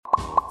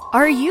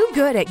Are you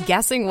good at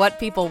guessing what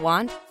people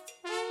want?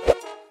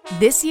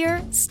 This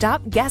year,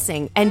 stop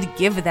guessing and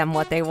give them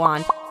what they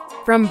want.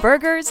 From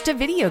burgers to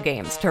video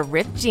games to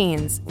ripped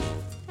jeans.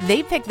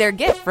 They pick their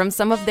gift from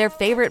some of their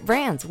favorite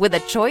brands with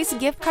a choice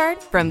gift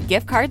card from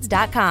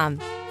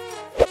giftcards.com.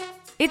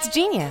 It's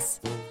genius.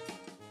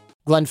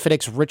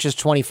 Glenfiddich's Richest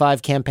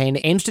 25 campaign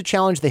aims to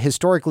challenge the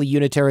historically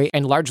unitary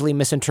and largely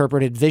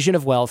misinterpreted vision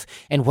of wealth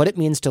and what it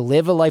means to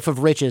live a life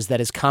of riches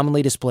that is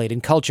commonly displayed in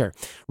culture.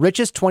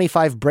 Richest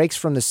 25 breaks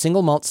from the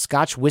single malt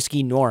Scotch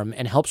whiskey norm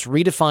and helps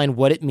redefine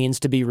what it means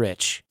to be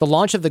rich. The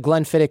launch of the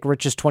Glenfiddich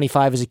Richest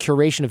 25 is a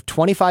curation of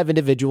 25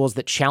 individuals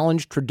that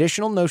challenge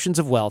traditional notions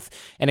of wealth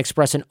and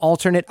express an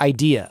alternate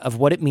idea of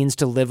what it means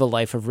to live a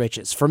life of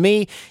riches. For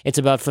me, it's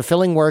about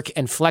fulfilling work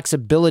and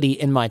flexibility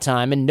in my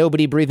time and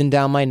nobody breathing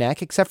down my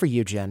neck except for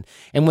you, Jen.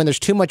 And when there's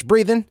too much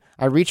breathing,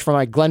 I reach for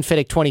my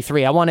Glenfiddich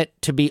 23. I want it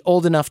to be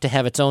old enough to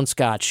have its own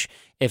scotch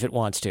if it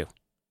wants to.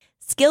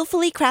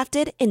 Skillfully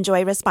crafted,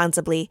 enjoy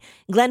responsibly.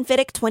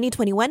 Glenfiddich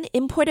 2021,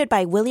 imported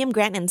by William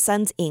Grant &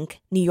 Sons, Inc.,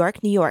 New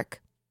York, New York.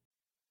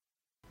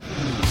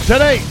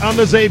 Today on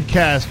the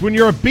Zabecast, when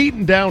you're a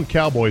beaten-down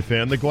Cowboy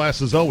fan, the glass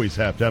is always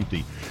half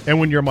empty. And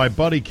when you're my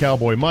buddy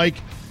Cowboy Mike,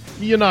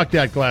 you knock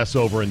that glass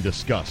over in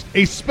disgust.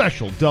 A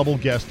special double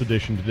guest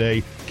edition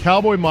today.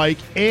 Cowboy Mike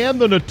and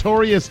the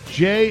notorious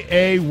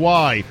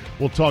J.A.Y.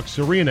 We'll talk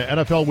Serena,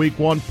 NFL Week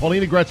 1,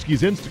 Paulina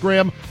Gretzky's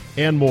Instagram,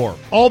 and more.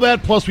 All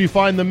that plus we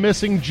find the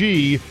missing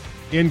G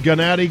in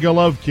Gennady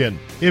Golovkin.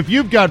 If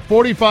you've got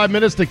 45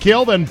 minutes to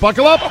kill, then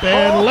buckle up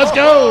and let's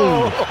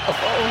go!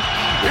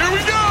 Here we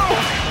go!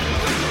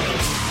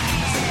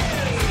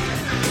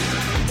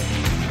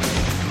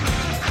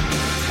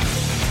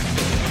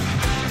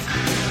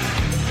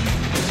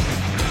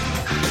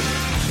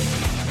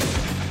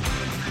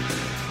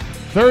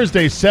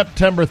 Thursday,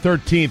 September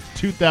 13th,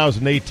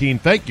 2018.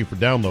 Thank you for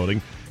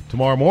downloading.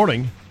 Tomorrow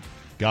morning,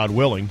 God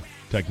willing,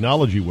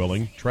 technology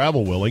willing,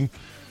 travel willing,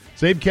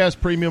 Zabecast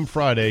Premium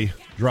Friday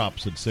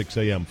drops at 6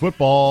 a.m.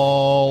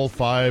 Football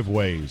 5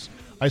 ways.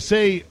 I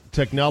say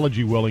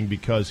technology willing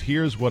because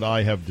here's what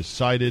I have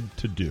decided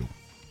to do.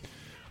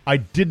 I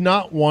did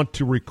not want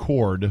to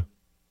record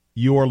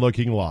You Are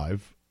Looking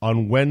Live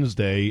on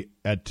Wednesday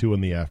at 2 in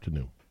the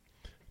afternoon.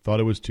 Thought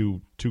it was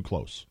too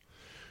close.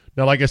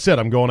 Now, like I said,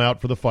 I'm going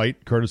out for the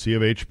fight, courtesy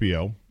of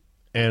HBO.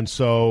 And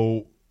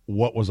so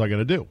what was I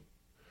going to do?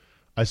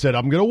 I said,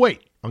 I'm going to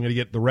wait. I'm going to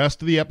get the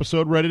rest of the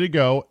episode ready to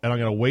go, and I'm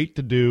going to wait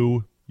to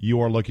do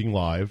You Are Looking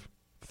Live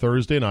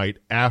Thursday night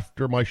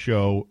after my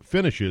show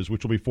finishes,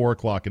 which will be 4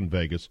 o'clock in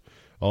Vegas.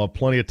 I'll have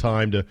plenty of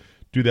time to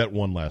do that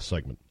one last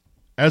segment.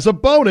 As a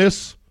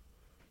bonus,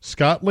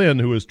 Scott Lynn,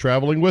 who is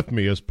traveling with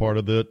me as part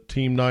of the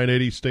Team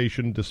 980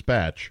 station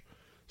dispatch,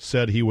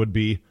 said he would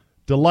be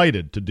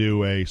delighted to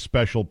do a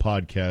special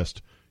podcast,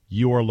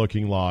 You Are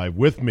Looking Live,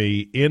 with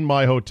me in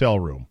my hotel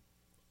room,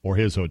 or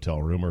his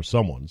hotel room, or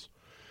someone's,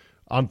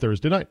 on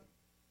Thursday night.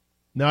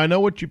 Now, I know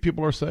what you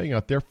people are saying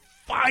out there.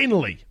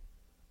 Finally!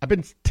 I've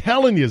been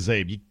telling you,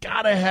 Zabe, you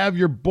got to have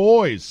your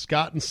boys,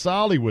 Scott and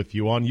Solly, with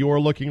you on You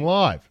Are Looking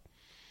Live.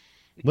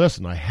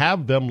 Listen, I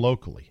have them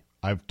locally.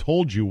 I've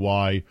told you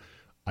why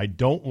I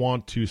don't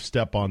want to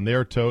step on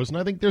their toes, and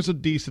I think there's a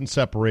decent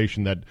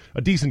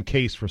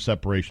case for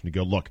separation to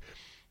go, look,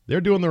 they're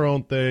doing their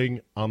own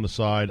thing on the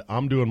side.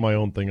 I'm doing my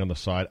own thing on the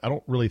side. I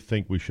don't really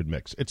think we should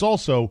mix. It's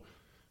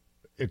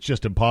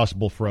just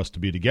impossible for us to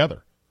be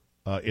together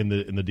in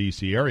the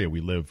D.C. area. We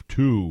live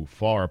too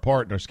far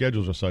apart, and our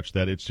schedules are such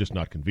that it's just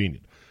not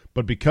convenient.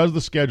 But because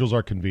the schedules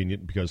are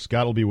convenient, because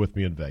Scott will be with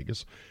me in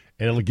Vegas,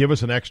 and it'll give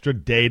us an extra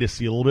day to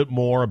see a little bit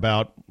more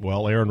about,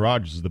 well, Aaron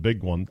Rodgers is the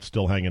big one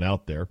still hanging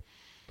out there.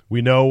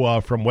 We know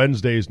from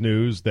Wednesday's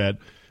news that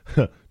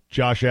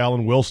Josh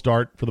Allen will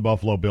start for the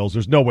Buffalo Bills.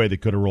 There's no way they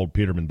could have rolled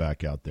Peterman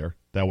back out there.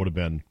 That would have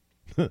been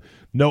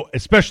no,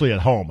 especially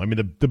at home. I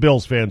mean, the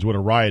Bills fans would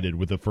have rioted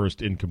with the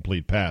first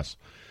incomplete pass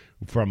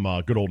from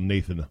good old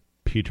Nathan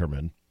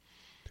Peterman.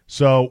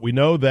 So we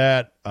know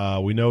that.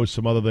 We know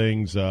some other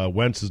things.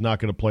 Wentz is not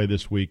going to play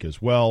this week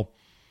as well.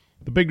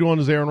 The big one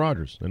is Aaron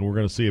Rodgers, and we're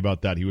going to see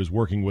about that. He was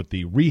working with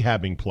the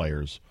rehabbing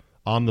players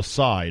on the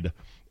side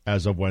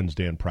as of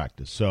Wednesday in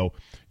practice. So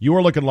You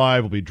Are Looking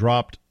Live will be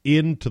dropped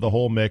into the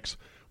whole mix.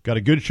 Got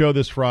a good show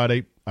this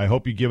Friday. I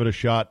hope you give it a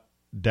shot.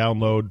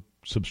 Download,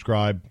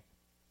 subscribe.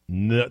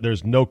 No,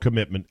 there's no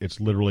commitment.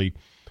 It's literally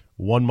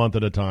 1 month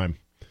at a time.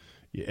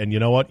 And you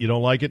know what? You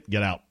don't like it?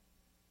 Get out.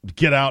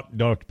 Get out. You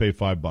don't have to pay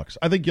 $5.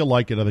 I think you'll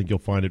like it. I think you'll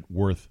find it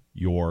worth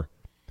your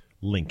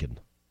Lincoln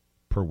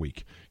per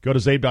week. Go to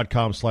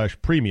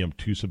zabe.com/premium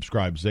to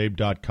subscribe.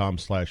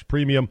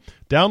 Zabe.com/premium.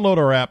 Download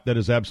our app that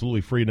is absolutely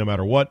free no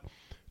matter what.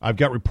 I've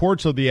got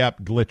reports of the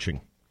app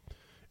glitching.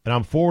 And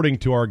I'm forwarding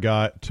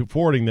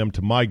them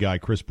to my guy,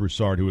 Chris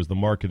Broussard, who is the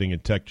marketing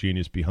and tech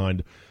genius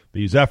behind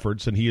these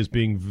efforts. And he is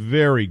being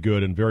very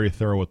good and very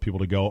thorough with people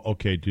to go,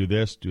 okay, do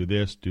this, do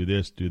this, do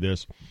this, do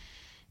this.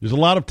 There's a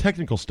lot of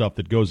technical stuff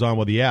that goes on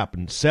with the app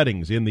and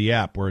settings in the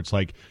app where it's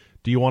like,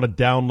 do you want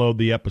to download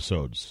the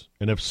episodes?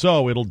 And if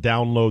so, it'll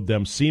download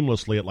them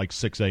seamlessly at like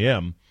 6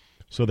 a.m.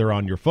 So they're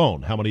on your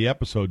phone. How many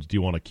episodes do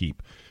you want to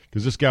keep?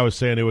 Because this guy was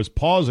saying it was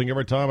pausing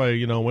every time I,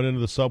 went into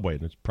the subway,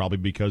 and it's probably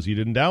because he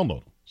didn't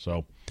download them.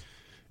 So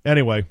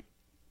anyway,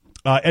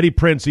 Eddie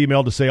Prince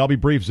emailed to say, I'll be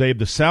brief, Zabe.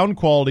 The sound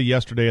quality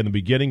yesterday in the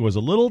beginning was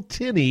a little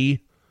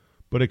tinny,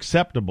 but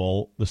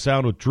acceptable. The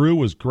sound with Drew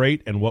was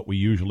great and what we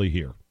usually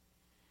hear.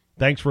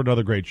 Thanks for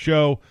another great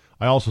show.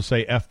 I also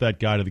say F that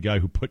guy to the guy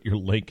who put your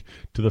link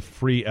to the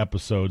free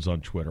episodes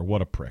on Twitter.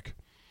 What a prick.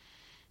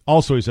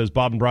 Also, he says,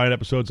 Bob and Brian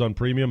episodes on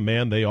Premium,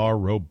 man, they are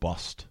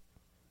robust.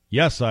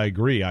 Yes, I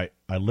agree. I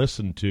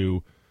listened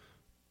to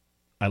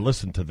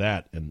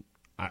that, and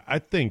I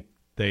think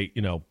they,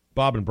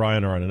 Bob and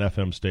Brian are on an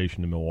FM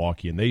station in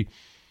Milwaukee, and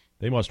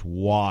they must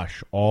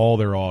wash all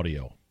their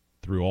audio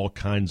through all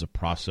kinds of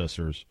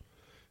processors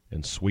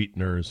and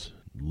sweeteners,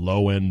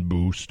 low-end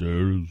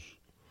boosters,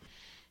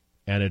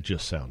 and it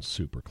just sounds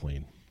super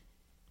clean.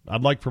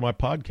 I'd like for my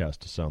podcast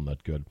to sound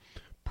that good.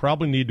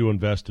 Probably need to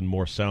invest in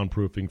more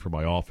soundproofing for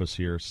my office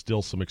here.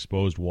 Still some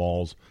exposed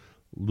walls,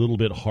 a little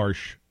bit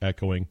harsh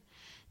echoing.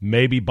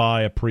 Maybe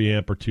buy a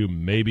preamp or two,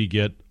 maybe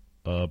get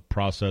a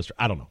processor.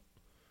 I don't know.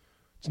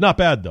 It's not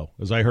bad, though,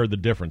 as I heard the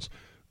difference.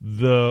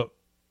 The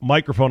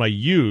microphone I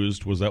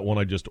used was that one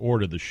I just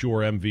ordered, the Shure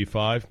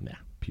MV5. Nah,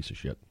 piece of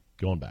shit.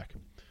 Going back.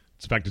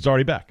 In fact, it's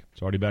already back.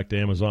 It's already back to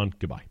Amazon.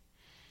 Goodbye.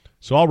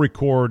 So I'll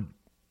record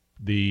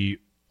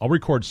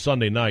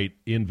Sunday night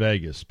in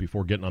Vegas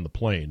before getting on the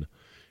plane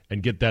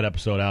and get that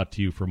episode out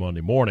to you for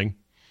Monday morning.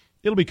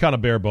 It'll be kind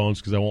of bare bones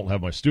because I won't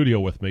have my studio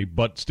with me,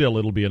 but still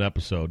it'll be an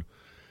episode.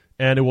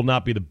 And it will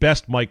not be the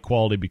best mic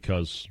quality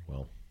because,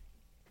 well,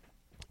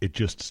 it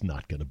just's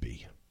not going to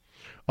be.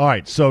 All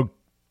right, so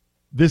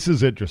this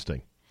is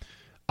interesting.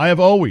 I have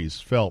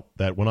always felt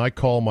that when I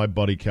call my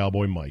buddy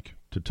Cowboy Mike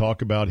to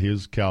talk about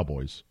his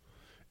Cowboys,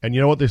 and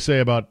you know what they say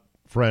about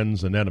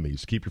friends and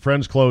enemies, keep your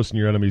friends close and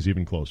your enemies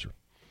even closer.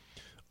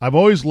 I've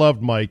always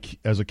loved Mike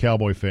as a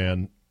Cowboy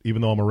fan,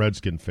 even though I'm a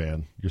Redskin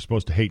fan. You're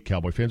supposed to hate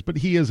Cowboy fans, but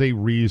he is a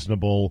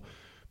reasonable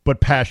but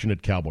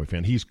passionate Cowboy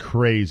fan. He's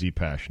crazy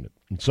passionate.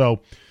 And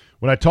so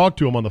when I talk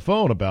to him on the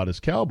phone about his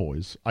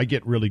Cowboys, I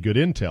get really good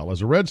intel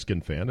as a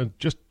Redskin fan, and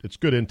it's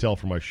good intel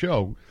for my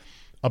show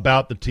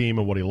about the team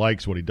and what he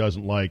likes, what he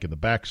doesn't like, and the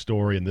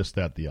backstory and this,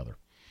 that, the other.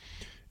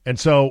 And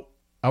so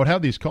I would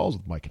have these calls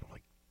with Mike, and I'm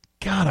like,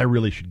 God, I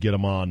really should get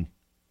him on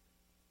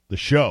the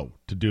show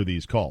to do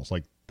these calls,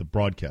 like the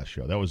broadcast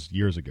show. That was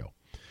years ago.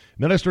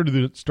 And then I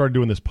started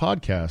doing this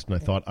podcast, and I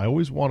thought I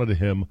always wanted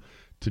him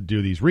to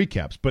do these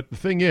recaps. But the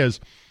thing is,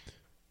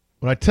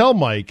 when I tell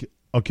Mike,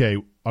 okay,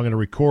 I'm going to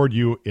record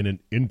you in an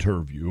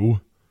interview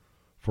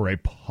for a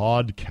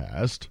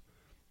podcast,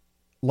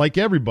 like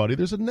everybody,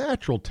 there's a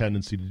natural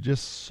tendency to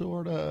just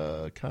sort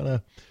of kind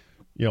of,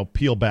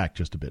 peel back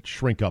just a bit,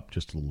 shrink up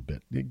just a little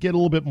bit, get a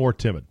little bit more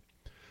timid.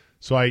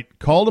 So I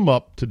called him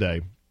up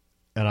today,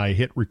 and I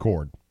hit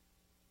record.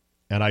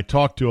 And I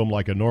talked to him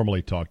like I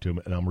normally talk to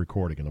him, and I'm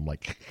recording, and I'm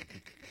like,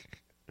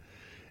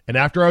 and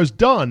after I was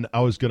done,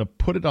 I was going to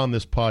put it on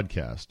this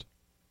podcast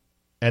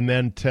and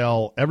then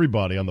tell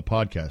everybody on the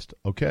podcast,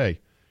 okay,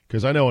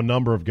 because I know a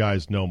number of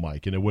guys know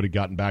Mike, and it would have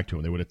gotten back to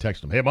him. They would have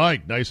texted him, hey,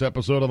 Mike, nice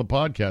episode on the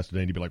podcast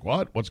today. And he'd be like,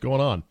 what? What's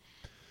going on?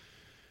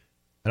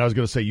 And I was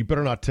going to say, you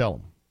better not tell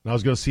him. And I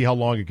was going to see how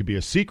long it could be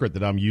a secret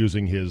that I'm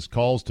using his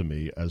calls to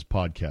me as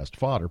podcast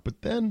fodder.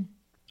 But then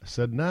I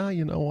said, nah,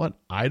 you know what?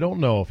 I don't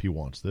know if he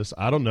wants this.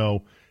 I don't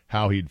know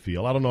how he'd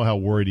feel. I don't know how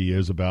worried he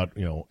is about,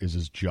 is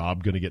his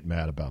job going to get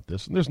mad about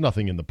this? And there's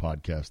nothing in the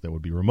podcast that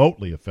would be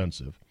remotely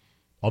offensive,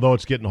 although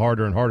it's getting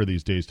harder and harder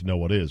these days to know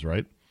what is,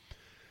 right?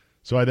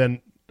 So I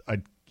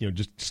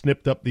just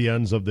snipped up the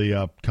ends of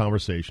the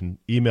conversation,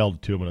 emailed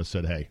it to him, and I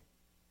said, hey,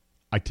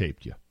 I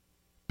taped you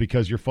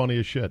because you're funny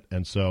as shit.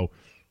 And so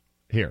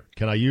here,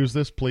 can I use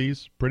this,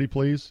 please? Pretty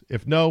please?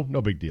 If no,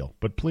 no big deal,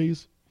 but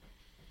please.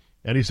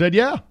 And he said,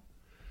 yeah.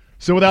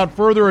 So without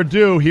further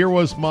ado, here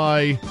was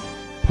my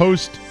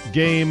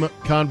post-game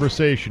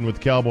conversation with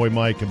Cowboy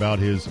Mike about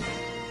his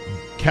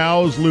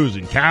Cows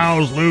losing.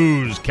 Cows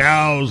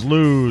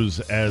lose,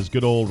 as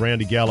good old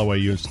Randy Galloway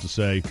used to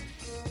say,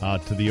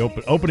 to the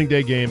opening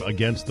day game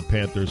against the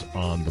Panthers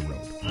on the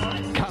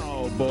road.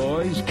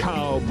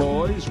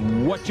 Cowboys,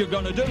 what you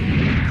gonna do?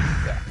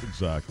 Yeah,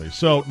 exactly.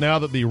 So now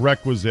that the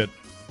requisite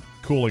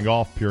cooling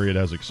off period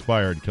has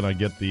expired, can I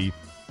get the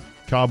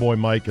Cowboy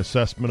Mike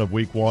assessment of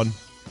Week 1?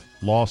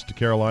 Lost to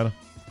Carolina?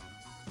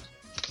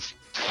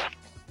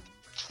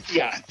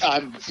 Yeah,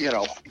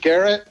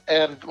 Garrett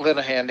and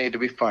Linehan need to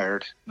be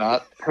fired.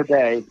 Not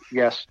today,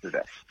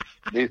 yesterday.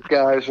 These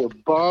guys are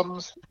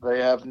bums. They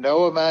have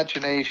no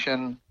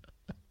imagination.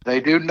 They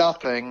do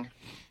nothing.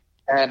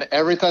 And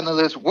everything that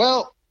is,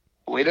 well,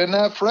 we didn't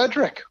have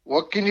Frederick.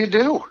 What can you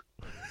do?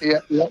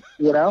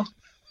 Yeah.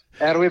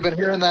 And we've been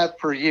hearing that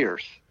for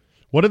years.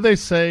 What did they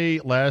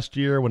say last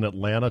year when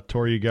Atlanta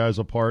tore you guys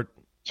apart?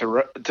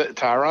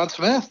 Tyron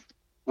Smith.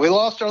 We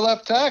lost our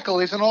left tackle.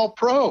 He's an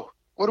all-pro.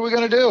 What are we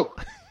going to do?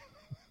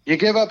 You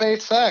give up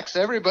 8 sacks.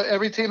 Every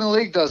team in the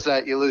league does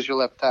that. You lose your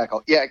left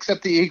tackle. Yeah,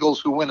 except the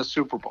Eagles who win a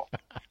Super Bowl.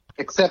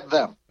 Except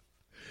them.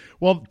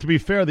 Well, to be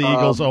fair, the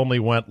Eagles only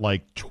went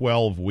like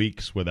 12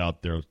 weeks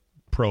without their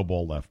Pro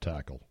Bowl left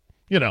tackle.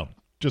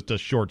 Just a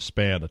short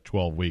span of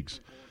 12 weeks.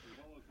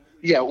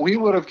 Yeah, we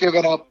would have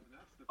given up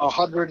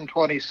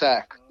 120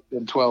 sacks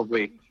in 12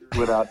 weeks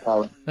without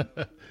talent.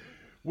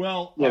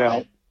 Well,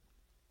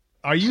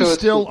 are you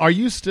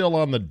still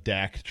on the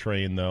Dak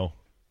train though?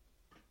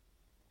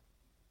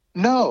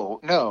 No.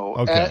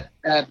 Okay.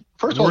 And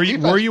first of all,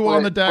 were you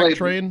on the Dak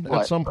train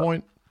at some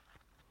point?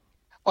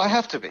 Well, I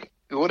have to be.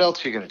 What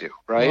else are you going to do,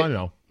 right?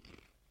 Well,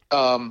 I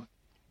know.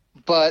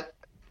 But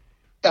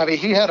I mean,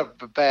 he had a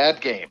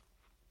bad game,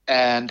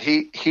 and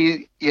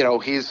he's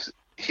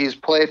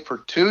played for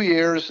 2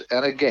 years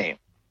and a game.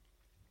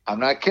 I'm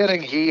not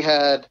kidding. He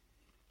had,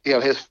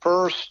 his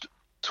first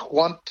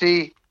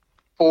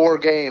 24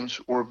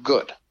 games were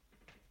good.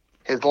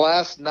 His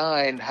last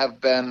 9 have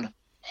been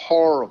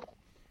horrible.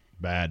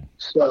 Bad.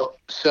 So.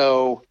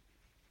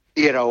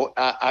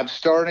 I'm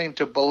starting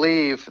to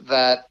believe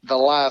that the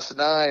last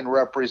 9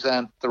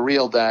 represent the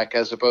real Dak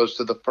as opposed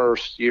to the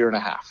first year and a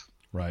half.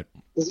 Right.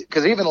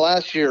 Because even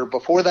last year,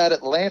 before that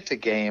Atlanta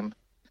game,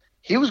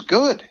 he was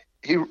good.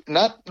 He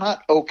not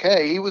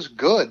okay. He was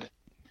good,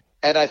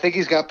 and I think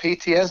he's got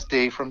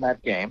PTSD from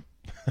that game.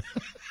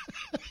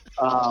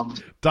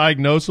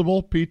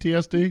 Diagnosable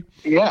PTSD?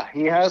 Yeah,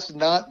 he has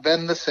not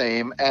been the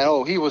same,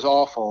 and he was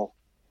awful.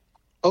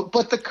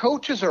 But the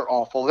coaches are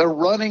awful. They're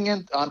running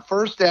in on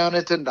first down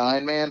into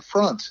 9-man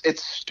fronts.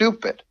 It's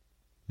stupid.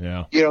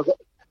 Yeah.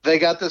 They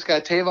got this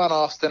guy, Tavon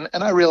Austin,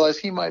 and I realize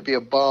he might be a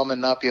bum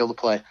and not be able to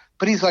play.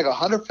 But he's like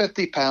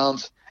 150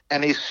 pounds,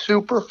 and he's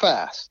super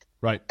fast.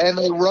 Right. And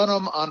they run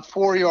him on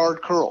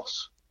 4-yard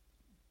curls.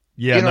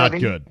 Yeah, not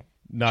good.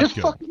 Not Just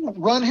good.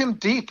 fucking run him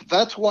deep.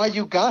 That's why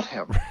you got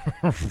him.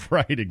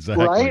 Right,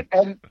 exactly. Right?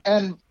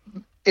 And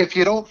if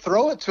you don't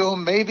throw it to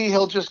him, maybe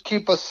he'll just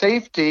keep a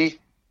safety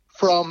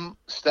from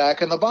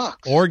stacking the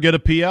box. Or get a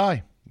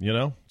PI.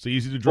 It's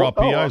easy to draw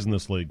PIs in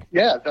this league.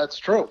 Yeah, that's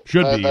true.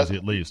 Should be easy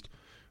at least.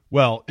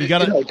 Well, you got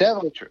to...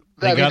 definitely true.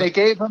 They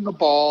gave him the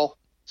ball.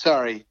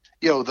 Sorry.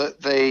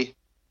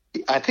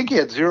 I think he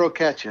had 0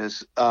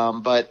 catches,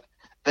 but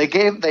they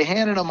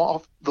handed him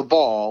off the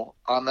ball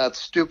on that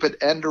stupid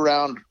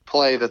end-around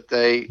play that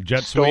they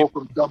stole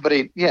from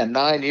somebody,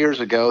 9 years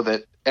ago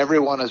that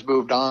everyone has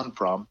moved on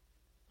from.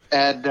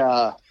 And...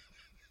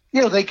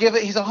 they give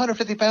it. He's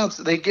 150 pounds.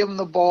 They give him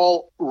the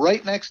ball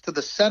right next to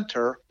the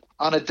center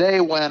on a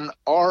day when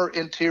our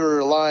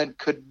interior line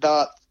could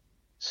not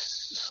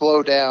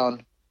slow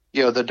down,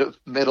 the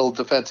middle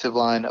defensive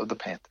line of the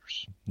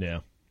Panthers. Yeah,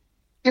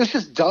 it was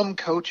just dumb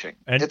coaching.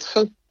 And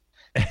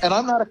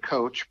I'm not a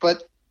coach,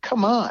 but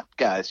come on,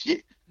 guys.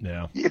 If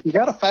you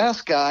got a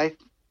fast guy,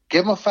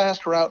 give him a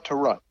fast route to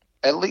run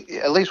at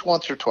least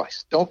once or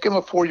twice. Don't give him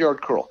a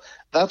 4-yard curl.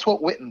 That's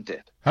what Witten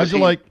did. How'd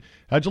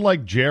you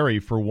like Jerry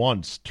for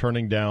once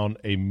turning down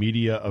a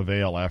media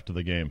avail after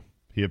the game?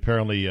 He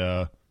apparently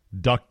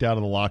ducked out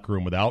of the locker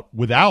room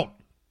without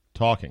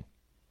talking.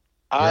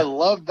 I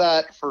love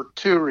that for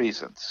 2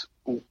 reasons.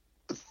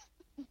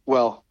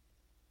 Well,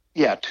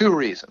 2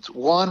 reasons.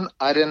 One,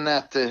 I didn't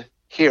have to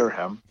hear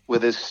him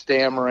with his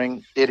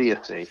stammering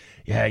idiocy.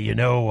 Yeah,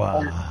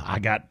 I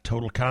got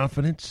total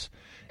confidence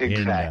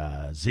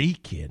in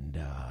Zeke and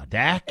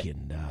Dak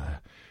and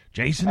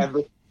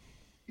Jason.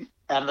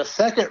 And the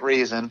second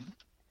reason,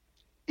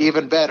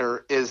 even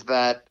better, is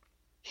that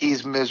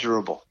he's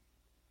miserable.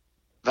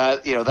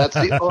 That's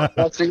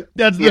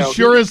the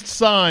surest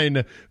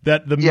sign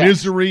that the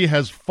misery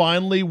has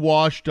finally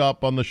washed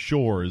up on the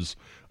shores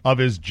of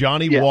his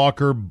Johnny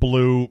Walker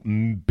Blue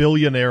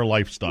billionaire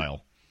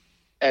lifestyle.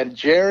 And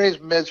Jerry's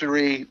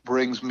misery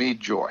brings me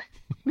joy.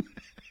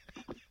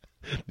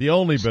 The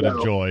only bit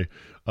of joy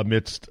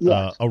amidst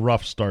a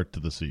rough start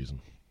to the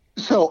season.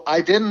 So I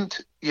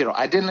didn't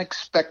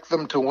expect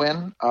them to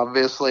win.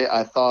 Obviously,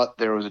 I thought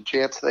there was a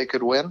chance they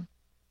could win.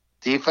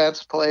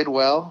 Defense played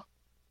well.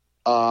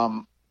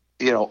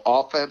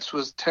 Offense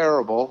was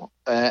terrible.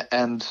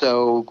 And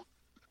so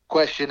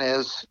question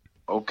is,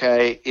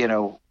 okay,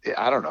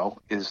 I don't know,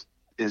 is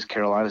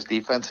Carolina's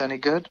defense any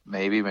good?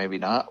 Maybe, maybe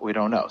not. We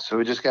don't know. So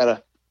we just got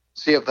to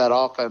see if that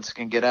offense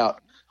can get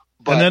out.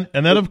 But,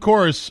 and then of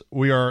course,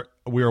 we are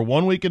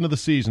 1 week into the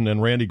season,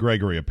 and Randy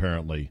Gregory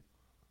apparently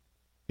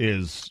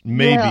is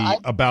maybe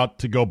about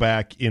to go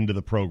back into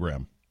the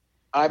program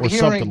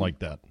something like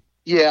that.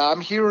 Yeah, I'm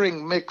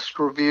hearing mixed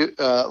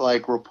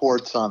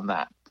reports on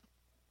that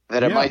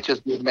it might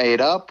just be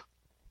made up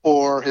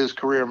or his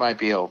career might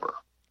be over.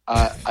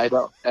 I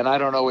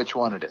don't know which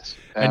one it is.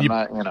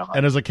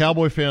 And as a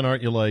Cowboy fan,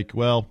 aren't you like,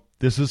 well,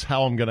 this is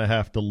how I'm going to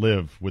have to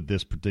live with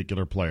this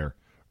particular player,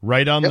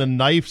 right on the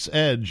knife's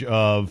edge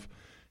of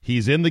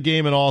he's in the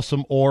game and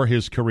awesome, or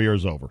his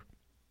career's over.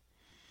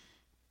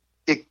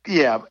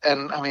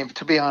 And I mean,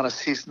 to be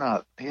honest, he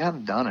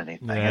hasn't done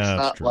anything. It's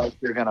not like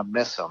you're going to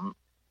miss him.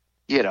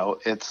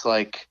 It's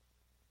like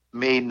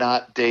me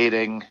not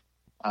dating,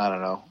 I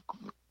don't know,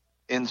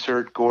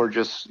 insert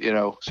gorgeous,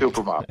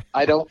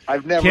 supermodel.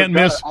 I've never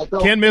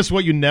can't miss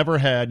what you never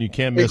had. You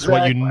can't miss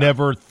what you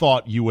never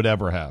thought you would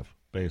ever have.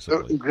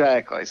 basically.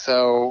 Exactly.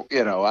 So,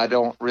 I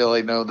don't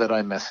really know that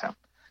I miss him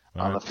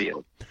on the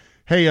field.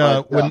 Hey,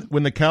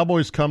 when the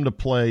Cowboys come to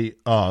play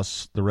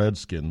us, the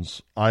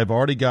Redskins, I've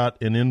already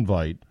got an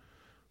invite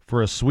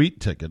for a suite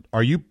ticket.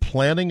 Are you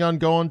planning on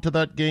going to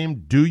that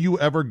game? Do you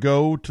ever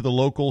go to the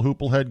local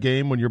Hooplehead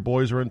game when your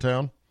boys are in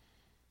town?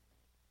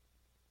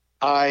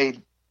 I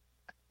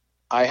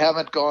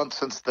haven't gone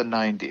since the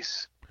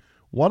 90s.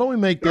 Why don't we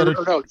make that?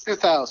 No,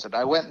 2000.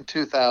 I went in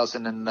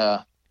 2000 in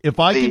if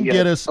I can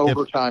get us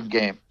overtime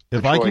game.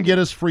 If I can get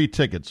us free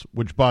tickets,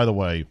 which by the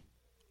way,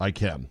 I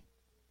can,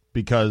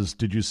 because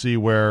did you see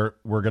where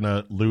we're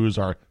gonna lose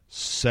our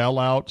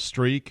sellout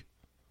streak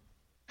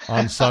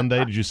on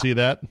Sunday? Did you see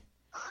that?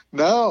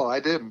 No, I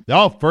didn't.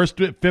 Oh, first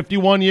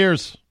 51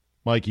 years,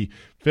 Mikey.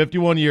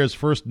 51 years,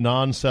 first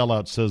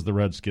non-sellout, says the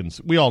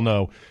Redskins. We all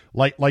know,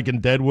 like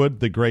in Deadwood,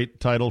 the great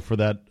title for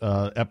that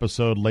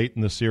episode late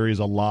in the series,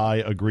 A Lie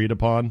Agreed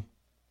Upon.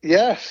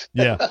 Yes.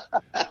 Yeah.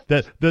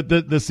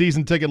 The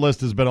season ticket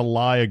list has been a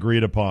lie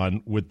agreed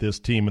upon with this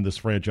team and this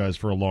franchise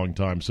for a long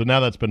time. So now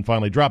that's been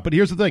finally dropped. But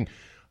here's the thing.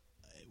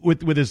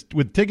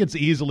 With tickets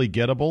easily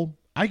gettable,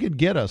 I could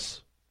get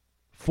us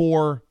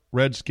 4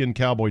 Redskin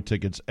Cowboy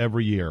tickets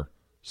every year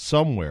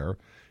somewhere,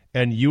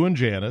 and you and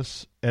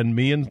Janice and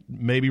me and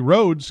maybe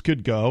Rhodes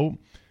could go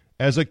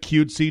as a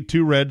cutesy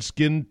 2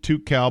 Redskin, 2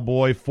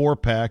 Cowboy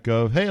 4-pack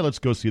of, hey, let's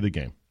go see the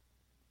game.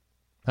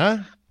 Huh?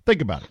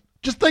 Think about it.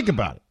 Just think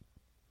about it.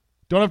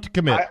 Don't have to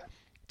commit.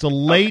 It's a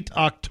late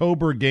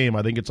October game.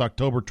 I think it's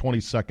October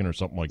 22nd or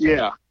something like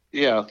that.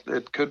 Yeah.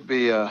 It could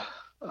be you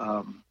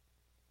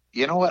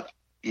know what?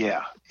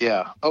 Yeah.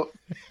 Oh,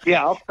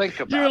 yeah, I'll think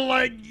about it. You're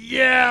like,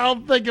 yeah,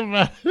 I'll think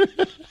about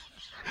it.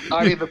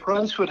 I mean, the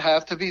price would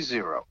have to be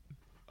 $0.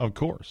 Of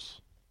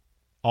course.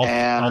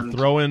 I'll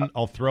throw in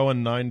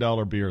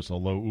 $9 beers,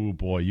 although, ooh,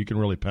 boy, you can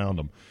really pound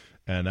them.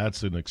 And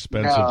that's an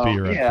expensive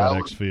beer at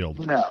FedEx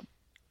Field. No.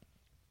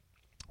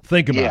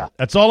 Think about it.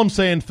 That's all I'm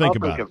saying. Think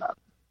about it.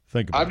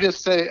 I'm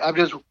just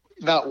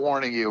not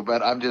warning you,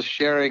 but I'm just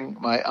sharing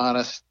my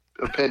honest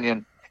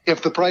opinion.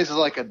 If the price is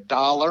like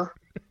 $1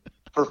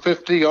 for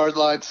 50-yard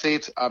line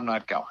seats, I'm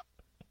not going.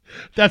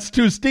 That's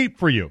too steep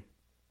for you.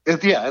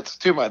 It's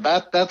too much.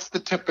 That's the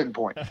tipping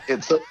point.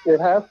 It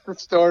has to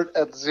start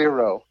at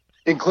 $0,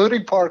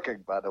 including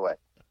parking, by the way.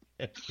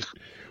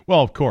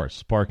 Well, of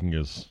course, parking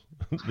is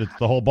it's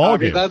the whole ball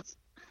game.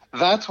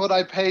 That's what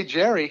I pay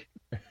Jerry.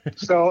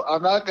 So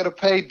I'm not going to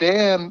pay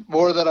Dan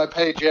more than I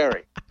pay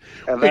Jerry,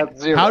 and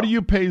that's $0. How do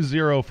you pay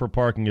 $0 for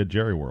parking at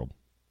Jerry World?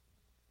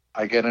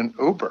 I get an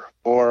Uber,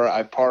 or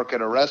I park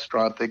at a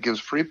restaurant that gives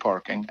free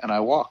parking, and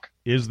I walk.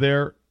 Is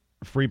there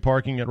free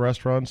parking at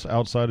restaurants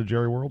outside of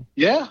Jerry World?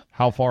 Yeah.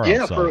 How far outside?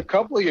 Yeah, for a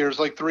couple of years,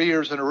 like 3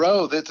 years in a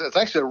row. It's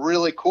actually a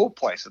really cool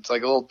place. It's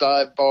like a little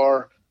dive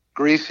bar,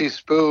 Greasy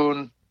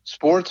Spoon,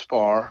 sports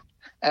bar,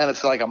 and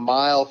it's like a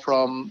mile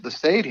from the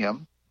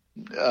stadium.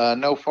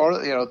 No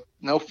farther,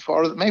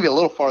 maybe a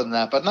little farther than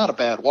that, but not a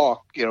bad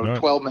walk,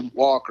 12-minute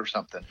walk or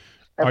something.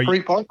 And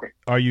free parking.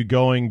 Are you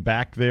going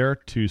back there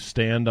to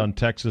stand on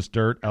Texas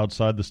dirt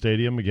outside the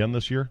stadium again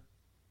this year?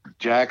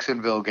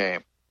 Jacksonville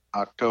game,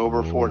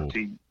 October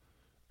 14th.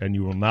 And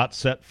you will not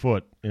set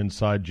foot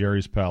inside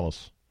Jerry's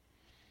Palace?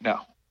 No.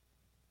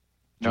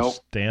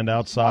 Just stand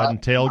outside and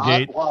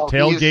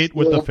tailgate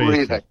with the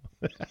faithful.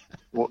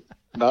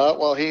 Not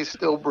while he's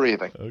still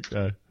breathing.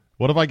 Okay.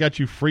 What if I got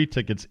you free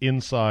tickets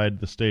inside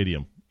the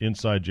stadium,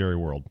 inside Jerry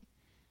World?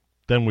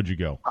 Then would you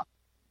go?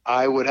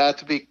 I would have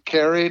to be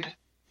carried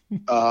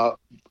in a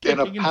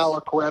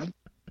palanquin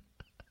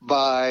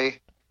by,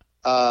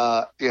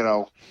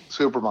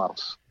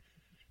 supermodels.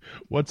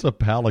 What's a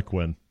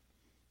palanquin?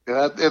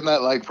 Isn't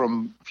that like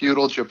from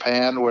feudal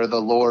Japan where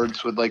the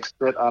lords would like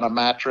sit on a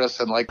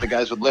mattress and like the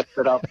guys would lift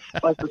it up,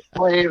 like the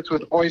slaves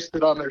would hoist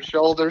it on their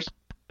shoulders?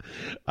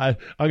 I'm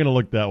going to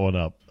look that one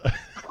up.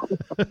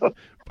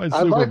 By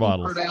I might be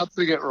supermodels.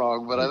 pronouncing it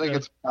wrong, but I think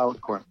it's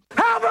palanquin.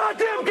 How about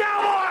them Cowboys?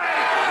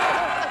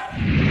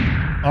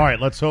 All right,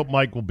 let's hope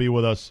Mike will be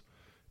with us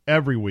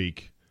every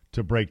week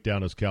to break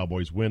down his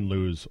Cowboys win,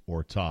 lose,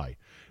 or tie.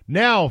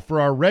 Now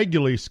for our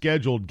regularly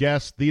scheduled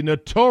guest, the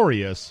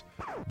notorious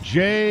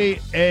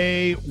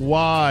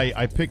J.A.Y.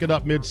 I pick it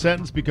up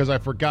mid-sentence because I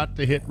forgot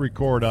to hit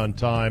record on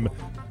time.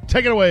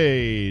 Take it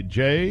away,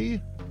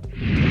 Jay.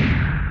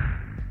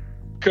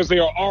 Because they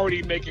are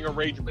already making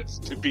arrangements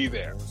to be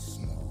there.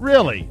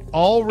 Really?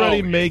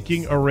 Already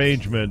making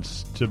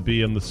arrangements to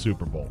be in the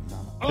Super Bowl.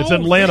 It's Oh,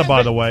 Atlanta, yeah, by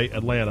but- the way.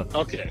 Atlanta.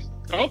 Okay.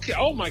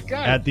 Oh, my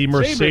God. At the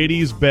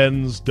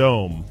Mercedes-Benz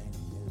Dome.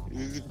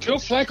 Joe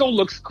Flacco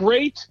looks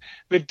great.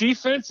 The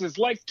defense is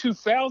like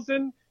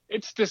 2000.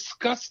 It's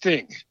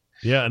disgusting.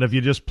 Yeah, and if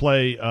you just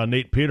play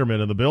Nate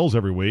Peterman and the Bills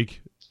every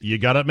week, you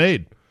got it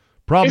made.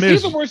 Problem Is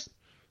is, he the worst?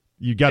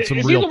 you got some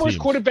Is real he the worst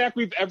teams. quarterback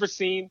we've ever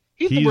seen?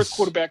 He's the worst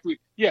quarterback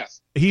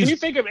yes. Can you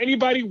think of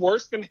anybody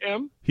worse than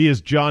him? He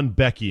is John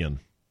Beckian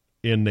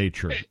in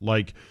nature.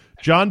 Like,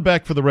 John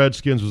Beck for the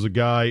Redskins was a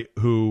guy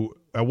who,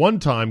 at one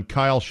time,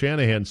 Kyle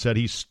Shanahan said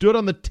he stood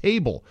on the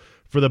table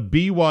for the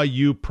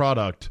BYU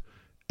product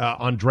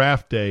on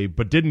draft day,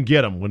 but didn't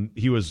get him when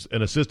he was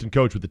an assistant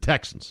coach with the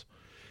Texans.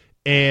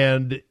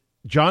 And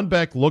John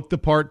Beck looked the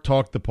part,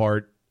 talked the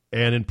part,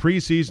 and in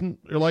preseason,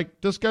 you're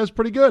like, this guy's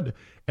pretty good.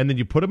 And then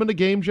you put him in a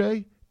game,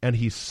 Jay, and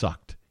he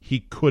sucked. He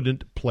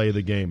couldn't play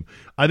the game.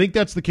 I think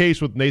that's the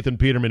case with Nathan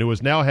Peterman, who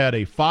has now had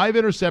a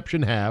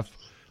 5-interception half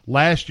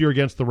last year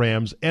against the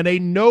Rams and a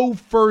no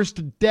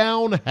first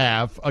down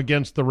half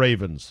against the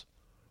Ravens.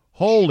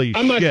 Holy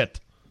shit.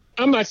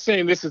 I'm not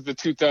saying this is the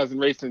 2000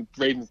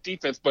 Ravens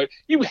defense, but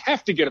you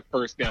have to get a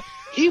first down.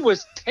 He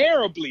was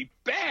terribly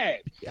bad.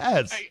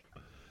 Yes.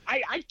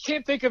 I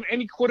can't think of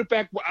any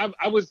quarterback.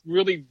 I was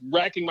really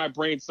racking my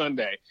brain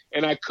Sunday,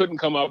 and I couldn't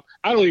come up.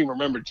 I don't even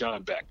remember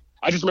John Beck.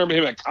 I just remember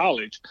him at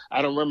college.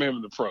 I don't remember him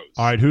in the pros.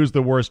 All right, who's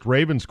the worst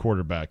Ravens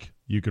quarterback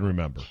you can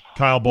remember?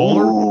 Kyle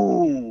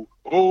Bowler?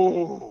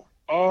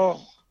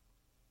 Oh,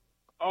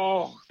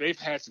 they've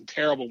had some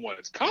terrible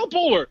ones. Kyle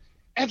Bowler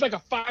had like a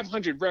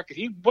 500 record.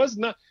 He was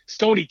not.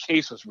 Stoney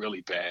Case was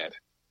really bad.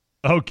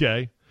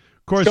 Okay.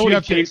 Of course, Stoney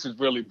Case is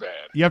really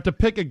bad. You have to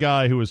pick a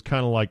guy who was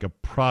kind of like a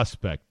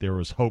prospect there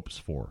was hopes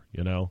for,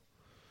 you know?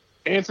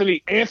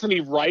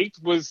 Anthony Wright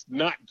was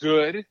not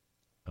good.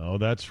 Oh,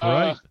 that's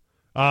right.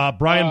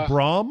 Brian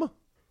Brom?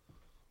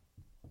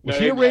 Was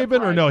he a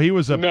Raven or no? He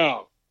was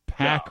a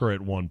Packer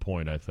at one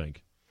point, I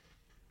think.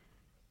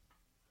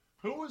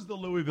 Who was the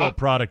Louisville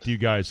product you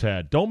guys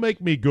had? Don't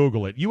make me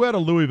Google it. You had a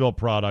Louisville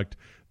product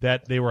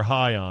that they were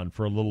high on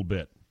for a little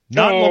bit.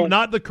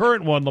 Not the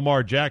current one,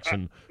 Lamar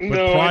Jackson,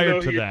 but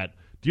prior to that.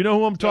 Do you know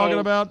who I'm talking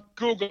about?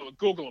 Google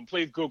him.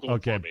 Please Google him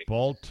for me. Okay,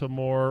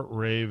 Baltimore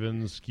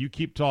Ravens. You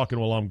keep talking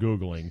while I'm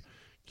Googling.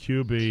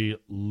 QB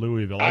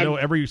Louisville. I know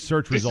every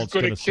search result's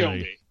going to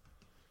say.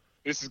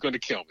 This is going to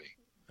kill me.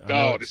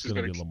 This is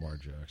going to be Lamar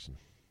Jackson.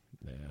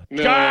 Yeah.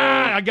 No.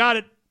 I got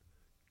it.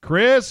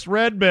 Chris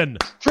Redman.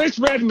 Chris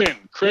Redman.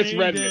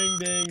 Ding,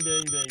 ding.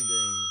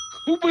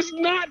 Who was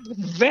not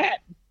that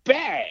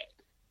bad.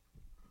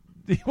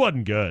 He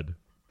wasn't good.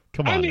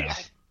 Come on now.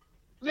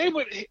 He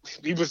was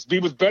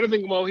better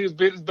than he was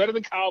better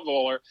than Kyle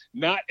Bowler,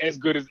 not as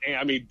good as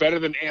better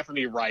than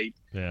Anthony Wright.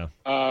 Yeah.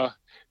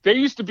 There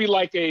used to be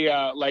like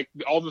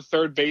all the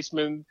third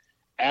basemen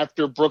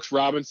after Brooks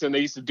Robinson. They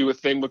used to do a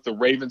thing with the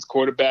Ravens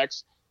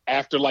quarterbacks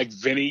after like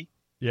Vinny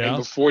and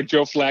before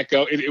Joe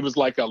Flacco. It was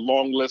like a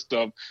long list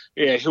of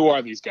who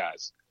are these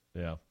guys?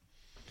 Yeah.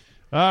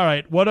 All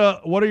right. What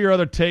are your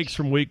other takes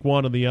from week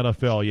 1 in the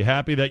NFL? You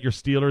happy that your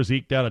Steelers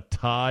eked out a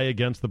tie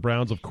against the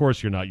Browns? Of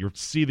course you're not. You're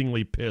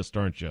seethingly pissed,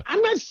 aren't you?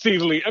 I'm not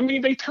seethingly.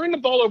 They turned the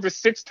ball over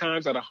 6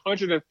 times at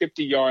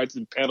 150 yards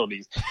in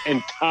penalties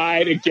and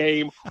tied a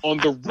game on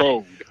the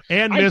road.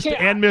 And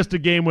missed a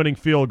game-winning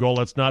field goal.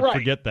 Let's not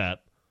forget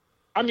that.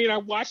 I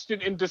watched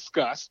it in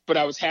disgust, but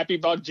I was happy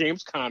about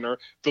James Conner.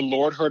 The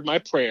Lord heard my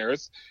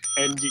prayers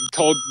and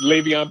told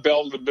Le'Veon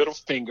Bell the middle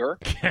finger.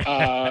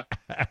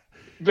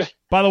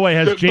 By the way,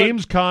 has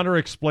James Conner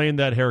explained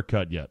that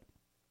haircut yet?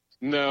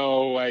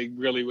 No, I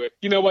really would.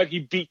 You know what?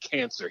 He beat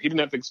cancer. He didn't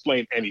have to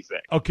explain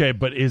anything. Okay,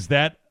 but is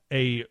that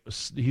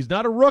he's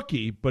not a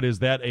rookie, but is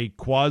that a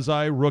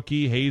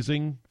quasi-rookie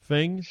hazing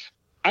thing?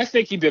 I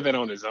think he did that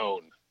on his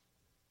own.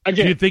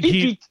 Again, do you think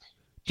he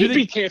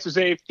beat cancer,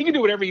 Dave. He can do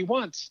whatever he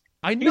wants.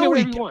 I know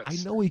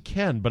he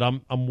can, but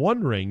I'm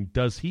wondering,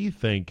 does he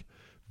think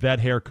that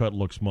haircut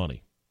looks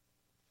money?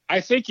 I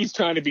think he's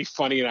trying to be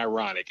funny and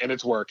ironic, and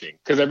it's working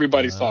because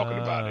everybody's talking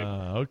about it.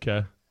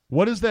 Okay.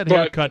 What is that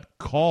haircut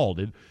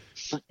called?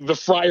 The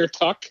Friar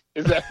Tuck,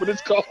 is that what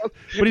it's called?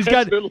 But he's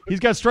got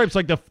stripes.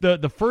 Like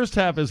the first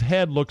half of his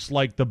head looks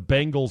like the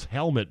Bengals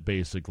helmet,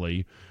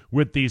 basically,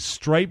 with these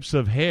stripes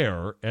of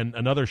hair and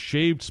another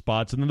shaved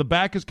spots, and then the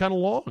back is kind of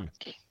long.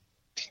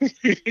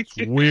 It's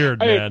weird,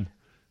 man.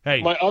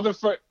 Hey, my other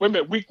friend. Wait a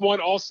minute. Week 1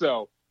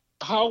 also.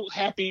 How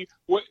happy?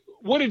 What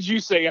did you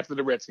say after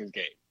the Redskins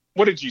game?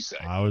 What did you say?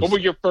 What were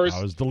your first?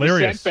 I was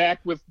delirious.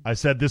 I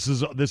said, "This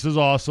is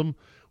awesome.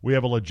 We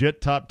have a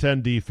legit top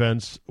 10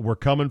 defense. We're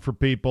coming for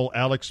people.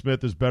 Alex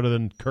Smith is better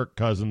than Kirk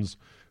Cousins,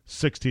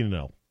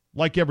 16-0,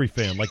 like every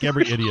fan, like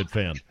every idiot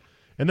fan."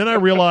 And then I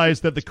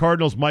realized that the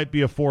Cardinals might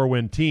be a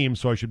 4-win team,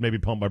 so I should maybe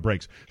pump my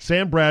brakes.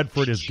 Sam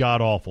Bradford is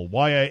god-awful.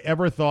 Why I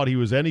ever thought he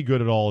was any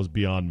good at all is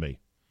beyond me.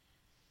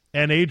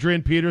 And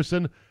Adrian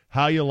Peterson,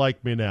 how you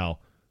like me now?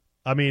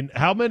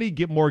 How many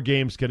more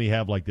games can he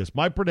have like this?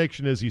 My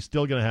prediction is he's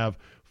still going to have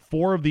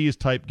 4 of these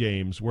type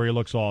games where he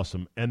looks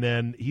awesome, and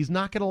then he's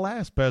not going to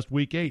last past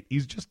week 8.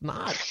 He's just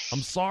not.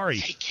 I'm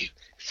sorry.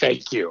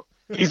 Thank you.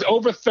 He's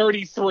over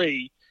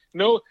 33.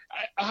 No,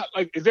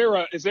 is there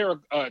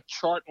a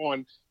chart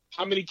on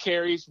how many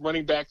carries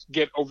running backs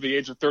get over the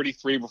age of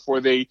 33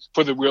 before the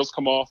wheels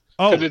come off?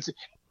 The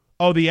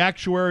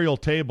actuarial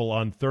table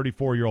on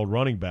 34-year-old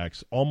running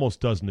backs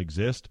almost doesn't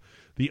exist.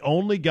 The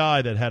only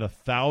guy that had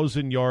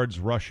 1,000 yards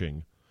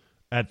rushing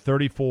at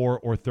 34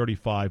 or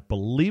 35,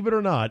 believe it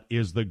or not,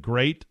 is the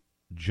great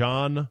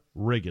John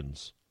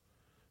Riggins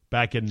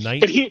back in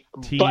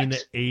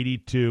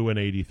 1982 and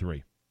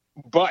 83.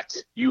 But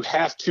you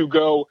have to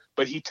go,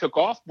 but he took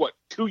off,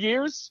 2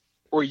 years?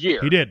 or a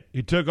year? He did.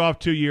 He took off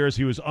 2 years.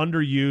 He was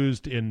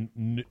underused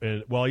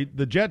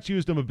the Jets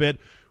used him a bit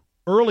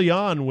early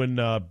on when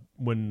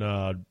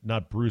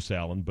not Bruce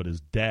Allen, but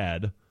his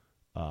dad,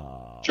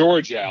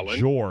 George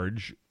Allen.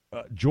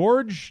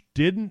 George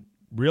didn't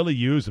really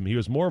use him. He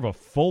was more of a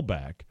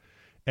fullback.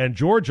 And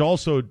George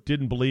also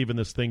didn't believe in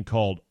this thing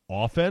called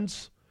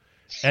offense.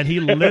 And he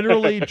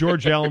literally,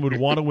 George Allen would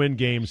want to win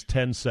games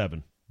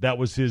 10-7. That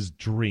was his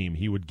dream.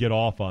 He would get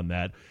off on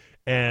that.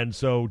 And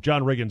so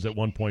John Riggins at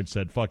one point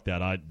said, fuck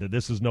that.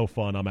 This is no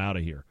fun. I'm out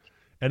of here.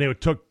 And it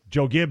took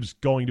Joe Gibbs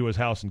going to his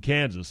house in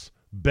Kansas,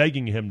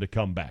 begging him to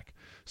come back.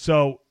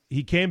 So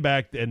he came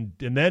back, and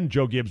then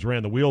Joe Gibbs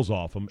ran the wheels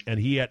off him, and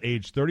he, at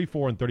age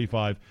 34 and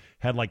 35,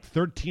 had like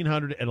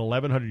 1,300 and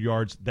 1,100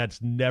 yards.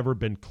 That's never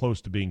been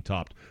close to being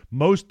topped.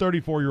 Most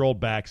 34-year-old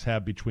backs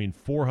have between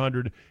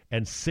 400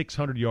 and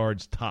 600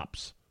 yards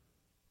tops.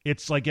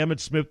 It's like Emmitt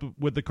Smith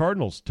with the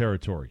Cardinals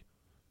territory.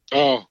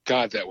 Oh,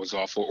 God, that was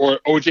awful. Or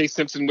O.J.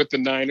 Simpson with the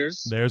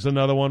Niners. There's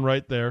another one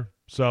right there.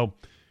 So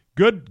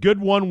good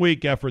 1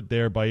 week effort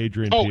there by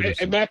Adrian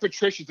Peterson. And Matt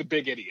Patricia's a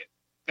big idiot.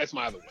 That's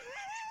my other one.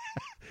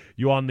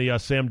 You on the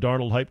Sam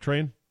Darnold hype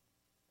train?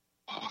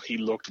 Oh, he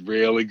looked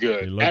really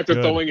good. After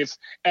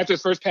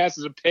his first pass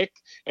as a pick,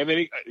 and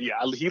then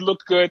he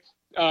looked good.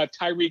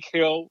 Tyreek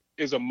Hill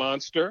is a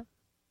monster.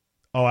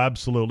 Oh,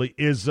 absolutely.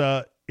 Is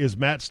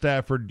Matt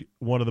Stafford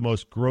one of the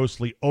most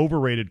grossly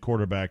overrated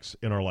quarterbacks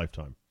in our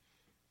lifetime?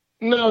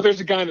 No,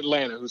 there's a guy in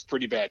Atlanta who's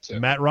pretty bad too.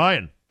 Matt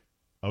Ryan.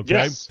 Okay.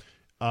 Yes.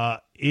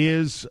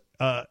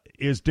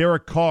 Is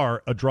Derek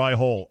Carr a dry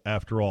hole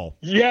after all?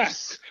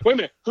 Yes. Wait a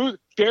minute. Who?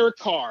 Derek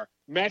Carr,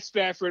 Matt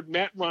Stafford,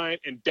 Matt Ryan,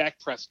 and Dak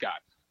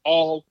Prescott.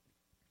 All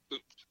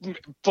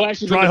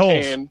flashes dry in the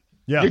holes. pan.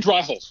 Yeah. You're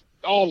dry holes.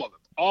 All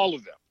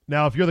of them.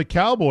 Now, if you're the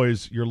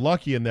Cowboys, you're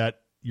lucky in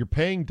that you're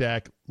paying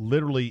Dak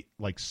literally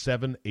like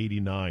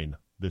 $789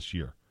 this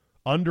year,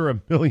 under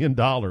 $1 million,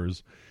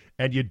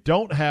 and you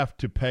don't have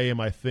to pay him,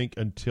 I think,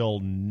 until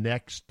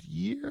next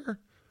year.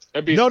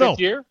 That'd be his fifth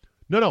year?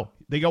 No.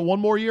 They got one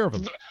more year of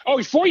him. Oh,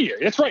 he's 4 years.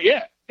 That's right.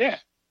 Yeah.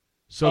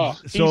 So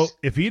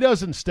if he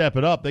doesn't step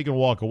it up, they can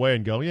walk away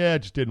and go, yeah,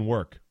 it just didn't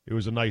work. It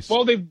was a nice.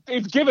 Well, they've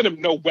given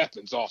him no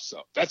weapons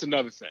also. That's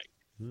another thing.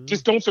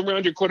 Just don't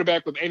surround your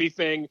quarterback with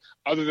anything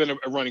other than a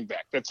running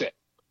back. That's it.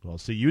 Well,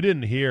 see, you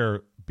didn't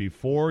hear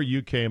before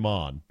you came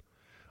on.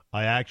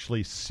 I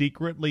actually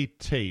secretly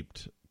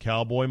taped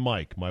Cowboy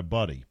Mike, my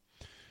buddy,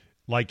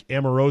 like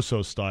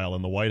Amoroso style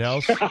in the White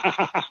House.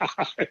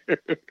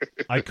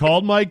 I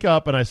called Mike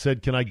up and I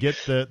said, can I get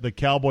the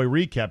Cowboy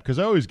recap? Because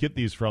I always get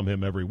these from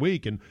him every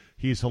week, and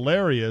he's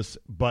hilarious,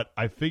 but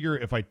I figure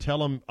if I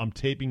tell him I'm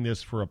taping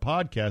this for a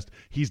podcast,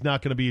 he's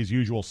not going to be his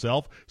usual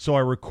self. So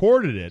I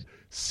recorded it,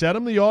 sent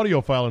him the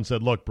audio file, and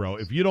said, look, bro,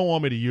 if you don't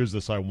want me to use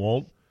this, I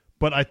won't.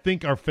 But I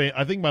think I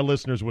think my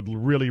listeners would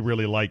really,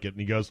 really like it. And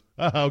he goes,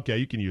 okay,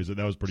 you can use it.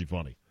 That was pretty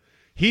funny.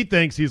 He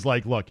thinks, he's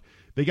like, look,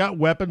 they got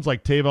weapons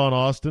like Tavon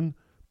Austin,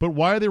 but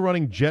why are they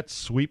running jet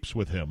sweeps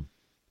with him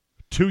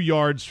 2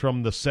 yards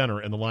from the center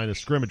and the line of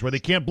scrimmage where they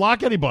can't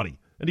block anybody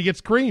and he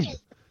gets creamed?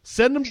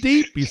 Send him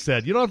deep, he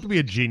said. You don't have to be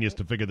a genius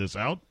to figure this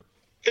out.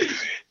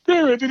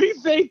 Did he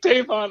say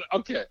Tavon?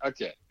 Okay.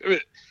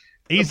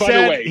 He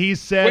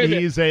said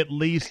he's at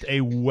least a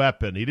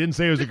weapon. He didn't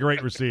say he was a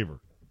great receiver.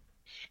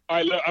 All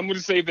right, I'm going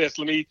to say this.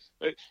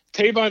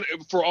 Tavon,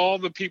 for all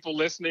the people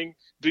listening,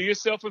 do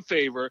yourself a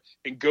favor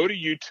and go to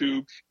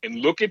YouTube and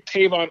look at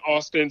Tavon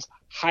Austin's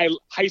high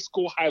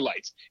school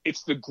highlights.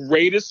 It's the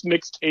greatest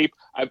mixtape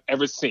I've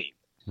ever seen.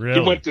 Really?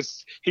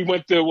 He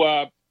went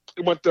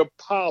to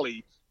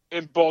Poly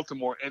in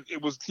Baltimore, and he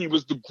was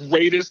the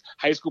greatest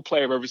high school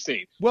player I've ever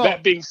seen. Well,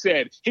 that being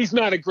said, he's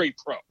not a great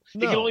pro.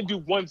 No. He can only do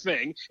one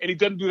thing, and he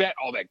doesn't do that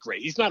all that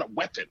great. He's not a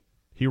weapon.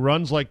 He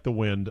runs like the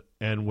wind,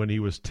 and when he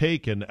was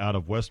taken out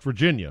of West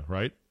Virginia,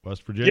 right?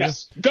 West Virginia?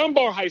 Yes.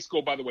 Dunbar High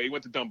School, by the way. He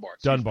went to Dunbar.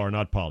 Dunbar,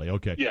 not Poly.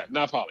 Okay. Yeah,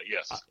 not Poly,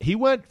 yes. He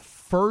went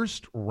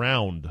first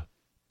round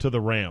to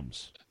the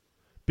Rams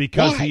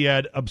because he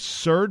had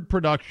absurd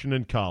production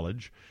in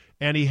college,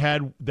 and he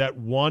had that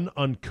one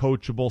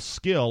uncoachable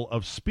skill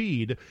of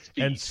speed.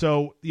 And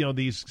so,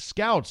 these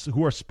scouts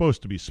who are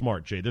supposed to be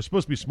smart, Jay, they're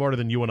supposed to be smarter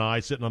than you and I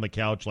sitting on the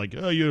couch like,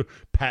 oh, you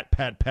pat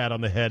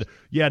on the head.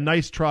 Yeah,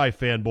 nice try,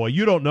 fanboy.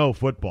 You don't know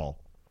football.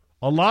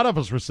 A lot of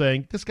us were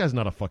saying, this guy's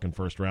not a fucking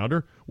first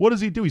rounder. What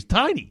does he do? He's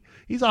tiny.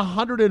 He's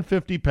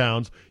 150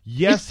 pounds.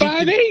 Yes, he's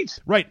 5'8".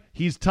 Right.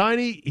 He's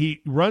tiny.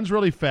 He runs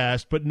really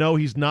fast, but no,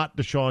 he's not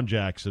Deshaun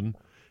Jackson.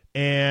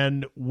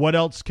 And what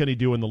else can he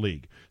do in the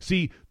league?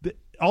 See,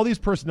 all these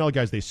personnel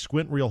guys, they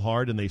squint real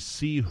hard and they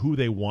see who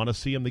they want to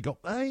see, and they go,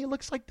 hey, he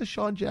looks like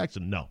Deshaun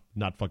Jackson. No,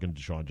 not fucking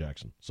Deshaun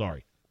Jackson.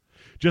 Sorry.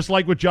 Just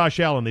like with Josh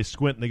Allen, they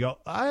squint and they go,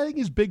 I think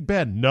he's Big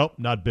Ben. Nope,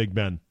 not Big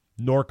Ben.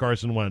 Nor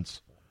Carson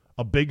Wentz.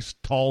 A big,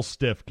 tall,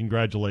 stiff.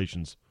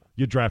 Congratulations.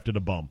 You drafted a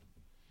bum.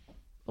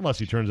 Unless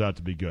he turns out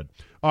to be good.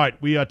 All right,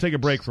 we take a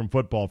break from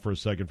football for a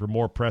second for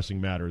more pressing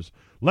matters.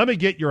 Let me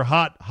get your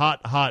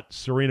hot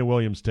Serena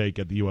Williams take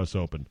at the U.S.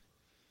 Open.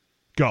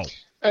 Go.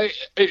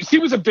 She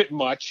was a bit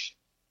much.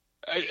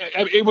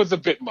 It was a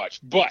bit much,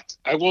 but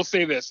I will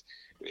say this.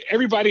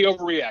 Everybody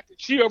overreacted.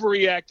 She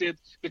overreacted.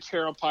 The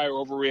chair umpire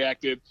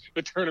overreacted.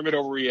 The tournament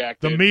overreacted.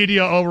 The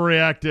media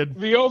overreacted.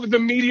 The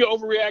media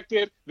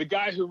overreacted. The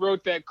guy who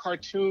wrote that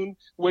cartoon,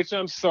 which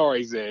I'm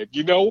sorry, Zed.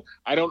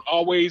 I don't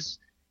always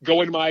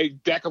go in my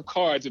deck of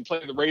cards and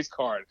play the race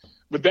card.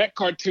 But that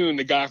cartoon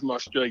the guy from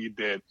Australia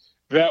did,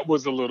 that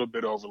was a little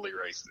bit overly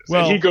racist.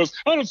 Well, and he goes,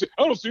 I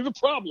don't see the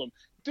problem.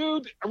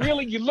 Dude,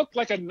 really, you look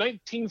like a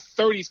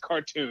 1930s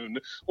cartoon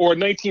or a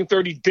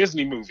 1930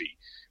 Disney movie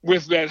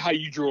with that how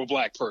you drew a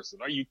black person.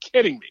 Are you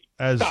kidding me?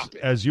 Stop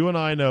it. As you and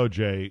I know,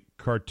 Jay,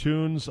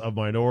 cartoons of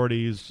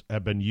minorities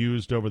have been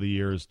used over the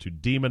years to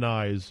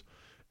demonize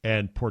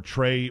and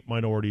portray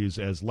minorities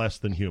as less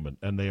than human,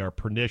 and they are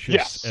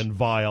pernicious and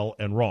vile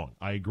and wrong.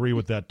 I agree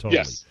with that totally.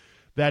 Yes.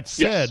 That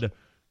said,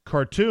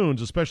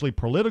 cartoons, especially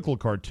political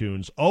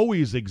cartoons,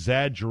 always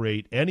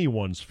exaggerate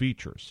anyone's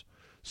features.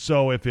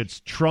 So if it's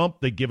Trump,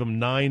 they give him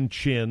 9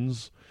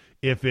 chins.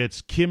 If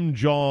it's Kim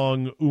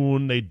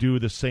Jong-un, they do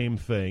the same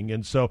thing.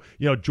 And so,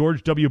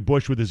 George W.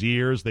 Bush with his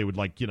ears, they would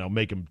make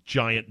him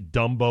giant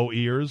Dumbo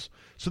ears.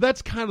 So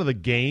that's kind of the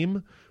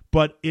game.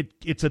 But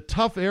it's a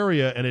tough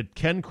area, and it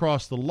can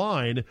cross the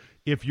line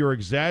if you're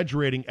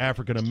exaggerating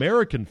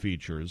African-American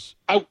features.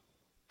 I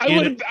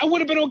would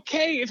have been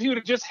okay if he would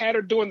have just had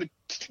her doing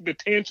the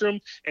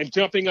tantrum and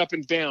jumping up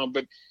and down.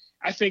 But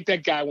I think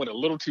that guy went a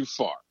little too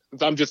far.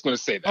 I'm just going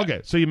to say that.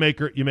 Okay, so you make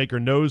her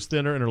nose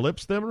thinner and her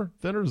lips thinner?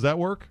 Does that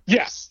work?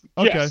 Yes.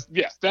 Okay.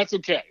 Yes. That's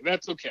okay.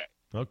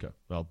 Okay.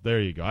 Well,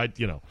 there you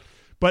go.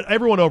 But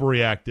everyone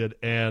overreacted,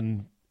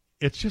 and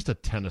it's just a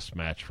tennis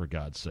match, for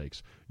God's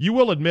sakes. You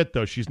will admit,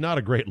 though, she's not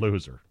a great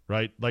loser,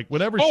 right? Like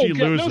whenever she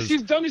loses, no,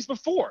 she's done this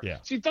before. Yeah,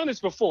 she's done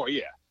this before.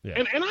 Yeah.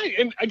 And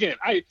again,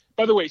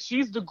 by the way,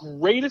 she's the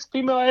greatest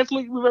female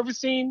athlete we've ever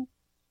seen.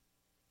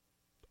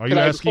 Are you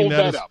asking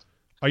that?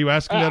 Are you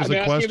asking that as a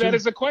question? I'm asking that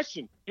as a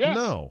question. Yes.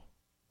 No.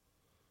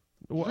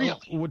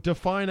 Really?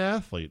 Define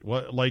athlete.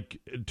 What, like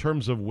in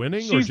terms of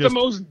winning? She's or just the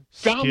most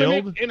dominant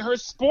skilled? in her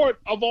sport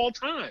of all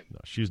time. No,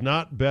 she's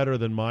not better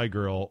than my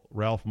girl,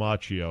 Ralph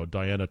Macchio,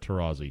 Diana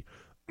Taurasi.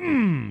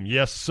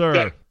 Yes,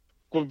 sir.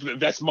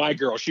 That's my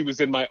girl. She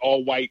was in my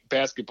all-white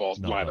basketball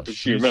lineup,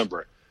 if you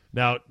remember it.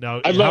 Now,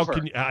 I love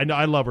her.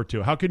 I love her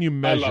too. How can you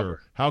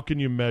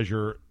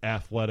measure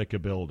athletic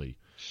ability?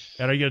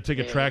 And are you going to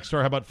take a track star?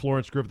 How about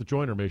Florence Griffith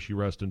Joyner? May she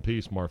rest in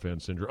peace. Marfan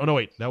syndrome. Oh no,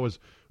 wait, that was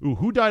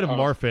who died of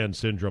Marfan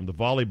syndrome? The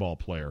volleyball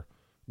player,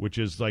 which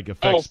is like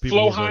affects people.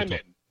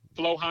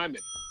 Flo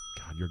Hyman.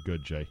 God, you're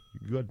good, Jay.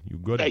 You're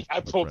good. Hey, I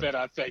pulled that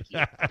out. Thank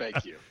you.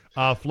 Thank you.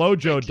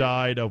 FloJo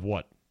died of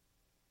what?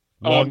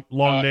 Long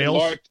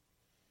nails.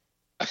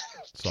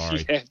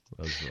 Sorry.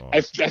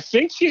 I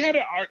think she had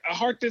a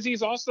heart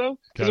disease also,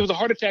 because it was a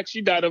heart attack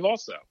she died of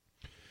also.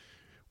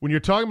 When you're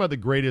talking about the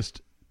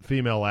greatest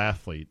female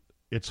athlete,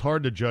 it's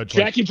hard to judge.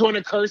 Jackie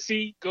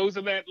Joyner-Kersee goes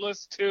on that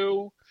list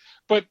too,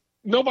 but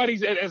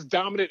nobody's as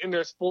dominant in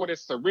their sport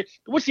as Serena.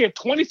 What, she had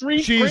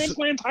 23 Grand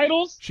Slam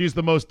titles? She's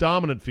the most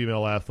dominant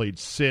female athlete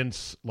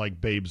since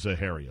Babe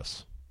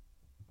Zaharias.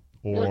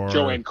 Or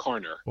Joanne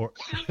Carner.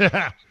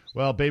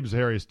 Well, Babe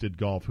Zaharias did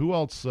golf. Who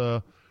else?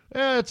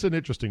 It's an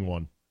interesting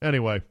one.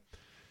 Anyway,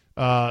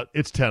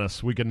 it's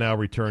tennis. We can now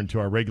return to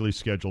our regularly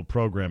scheduled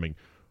programming.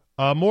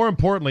 More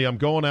importantly, I'm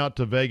going out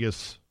to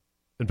Vegas.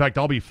 In fact,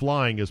 I'll be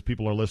flying as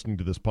people are listening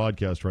to this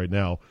podcast right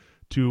now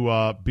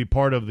to be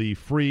part of the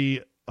free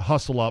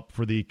hustle up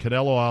for the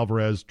Canelo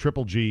Alvarez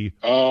Triple G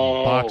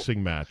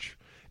boxing match.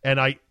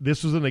 And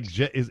this was an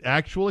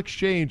actual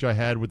exchange I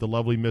had with the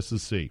lovely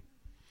Mrs. C.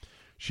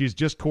 She's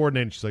just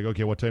coordinating. She's like,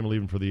 okay, what time are you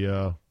leaving for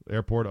the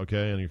airport?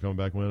 Okay, and you're coming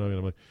back when? Okay.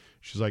 I'm like,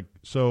 she's like,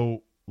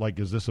 so,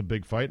 is this a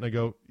big fight? And I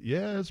go,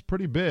 yeah, it's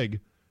pretty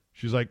big.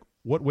 She's like,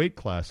 what weight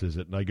class is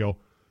it? And I go,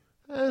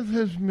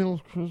 it's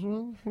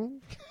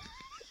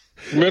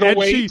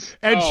middleweight.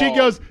 And she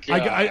goes,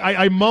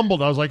 I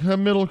mumbled. I was like,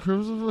 middle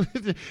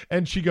cruiser.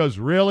 And she goes,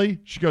 really?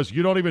 She goes,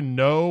 you don't even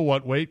know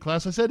what weight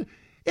class? I said,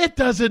 it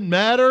doesn't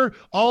matter.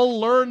 I'll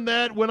learn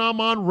that when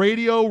I'm on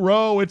Radio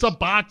Row. It's a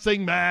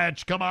boxing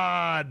match. Come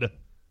on.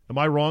 Am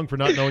I wrong for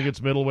not knowing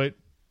it's middleweight?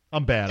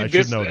 I'm bad. I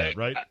should know that,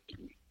 right?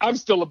 I'm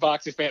still a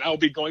boxing fan. I'll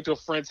be going to a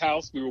friend's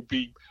house. We will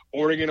be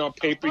ordering it on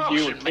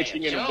pay-per-view and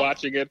pitching it and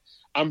watching it.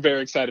 I'm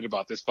very excited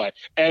about this fight.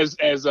 As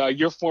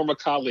your former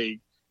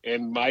colleague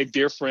and my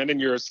dear friend and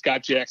your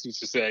Scott Jackson used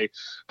to say,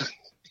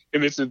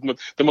 and this is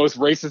the most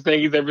racist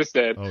thing he's ever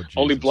said,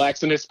 only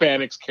blacks and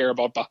Hispanics care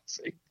about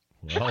boxing.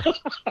 Well.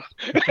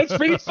 That's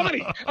pretty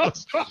funny. I'm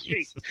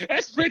sorry.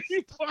 That's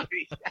pretty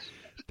funny.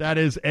 That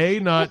is A,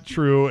 not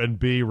true, and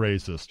B,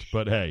 racist.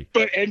 But hey.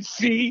 And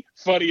C,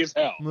 funny as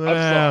hell. I'm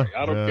sorry.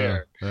 I don't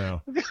care. Yeah.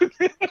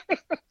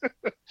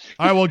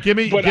 All right, well, give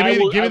me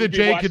the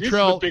Jay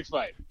Cottrell.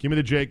 Give me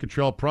the Jay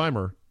Cottrell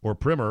primer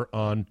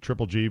on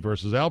Triple G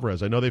versus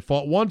Alvarez. I know they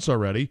fought once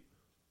already.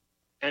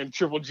 And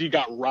Triple G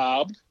got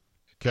robbed.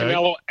 Okay.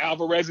 Canelo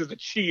Alvarez is a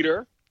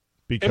cheater.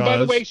 Because and by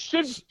the way,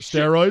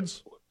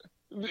 steroids?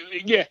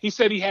 Yeah, he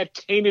said he had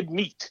tainted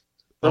meat.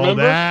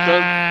 Remember? Oh,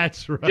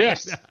 that's right.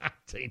 Yes.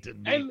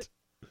 Tainted meat.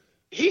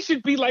 he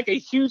should be like a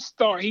huge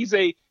star. He's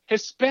a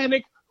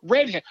Hispanic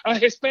redhead, a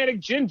Hispanic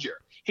ginger.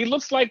 He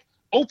looks like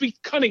Opie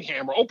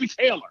Cunningham or Opie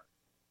Taylor.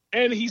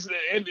 And he's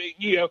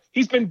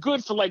been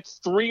good for like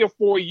 3 or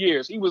 4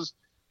 years. He was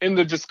in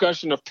the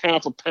discussion of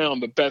pound for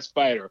pound the best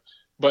fighter.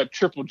 But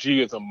Triple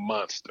G is a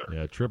monster.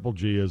 Yeah, Triple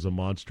G is a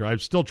monster. I'm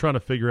still trying to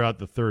figure out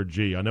the third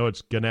G. I know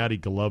it's Gennady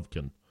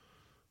Golovkin.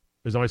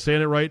 Am I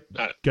saying it right?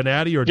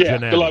 Gennady or yeah,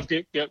 Gennady?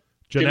 Golovkin. Yep.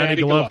 Gennady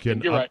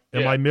Golovkin. You're right.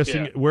 Am I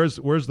missing? Yeah.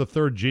 Where's the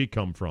third G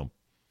come from?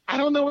 I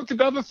don't know what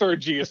the other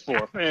third G is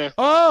for.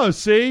 Oh,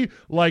 see?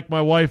 Like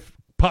my wife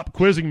pop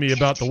quizzing me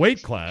about the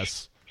weight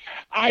class.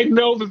 I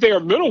know that they are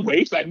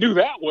middleweights. I knew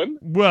that one.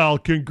 Well,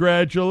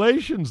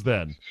 congratulations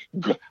then.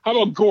 How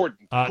about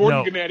Gordon? Gordon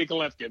no. Gennady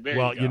Golovkin. There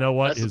well, you know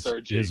what?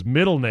 His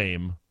middle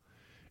name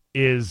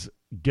is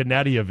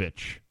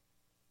Gennadyevich.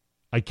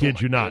 I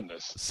kid you not.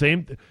 Goodness.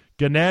 Same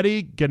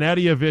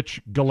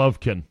Gennadyevich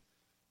Golovkin.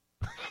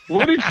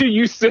 What did you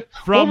use to,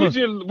 from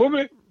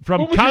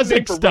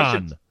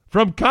Kazakhstan?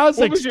 From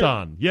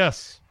Kazakhstan,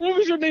 yes. What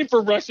was your name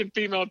for Russian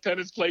female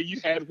tennis player? You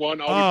had one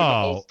always in the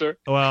holster.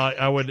 Well,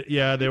 I would.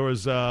 Yeah, there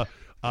was. There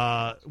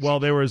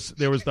was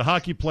the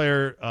hockey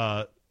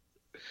player.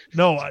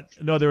 No,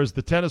 there was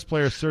the tennis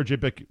player Sergei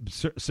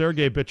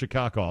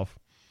Bichakakov.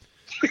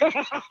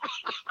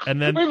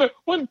 And then wait a minute,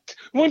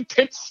 one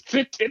tits.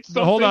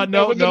 Hold on,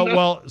 no.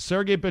 Well,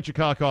 Sergei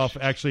Bichakakov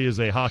actually is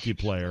a hockey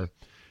player,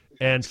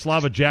 and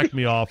Slava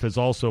Jakhmiov has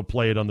also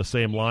played on the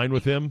same line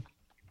with him,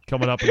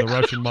 coming up in the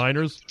Russian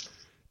minors.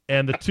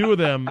 And the two of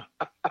them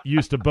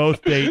used to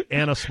both date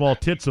Anna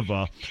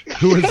Smoltitseva,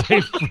 who is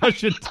a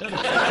Russian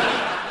tennis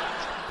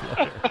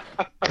player.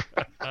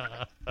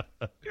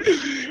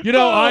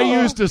 I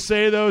used to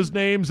say those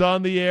names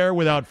on the air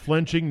without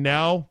flinching.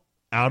 Now,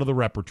 out of the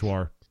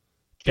repertoire.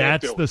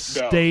 That's the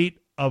state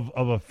of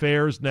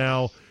affairs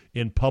now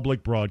in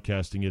public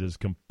broadcasting. It is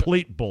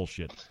complete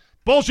bullshit.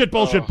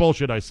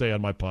 Bullshit, I say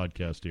on my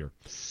podcast here.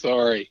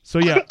 Sorry. So,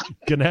 yeah,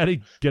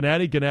 Gennady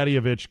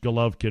Gennadyevich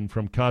Golovkin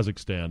from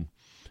Kazakhstan.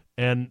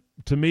 And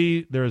to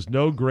me, there is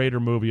no greater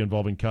movie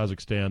involving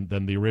Kazakhstan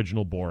than the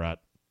original Borat.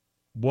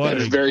 That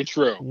is very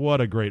true. What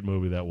a great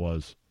movie that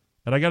was.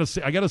 And I got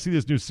to see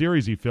this new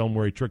series he filmed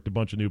where he tricked a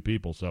bunch of new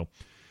people. So,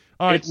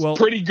 all right, it's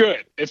pretty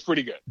good. It's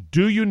pretty good.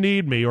 Do you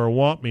need me or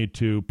want me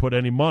to put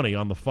any money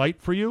on the fight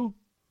for you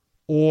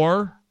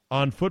or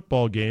on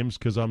football games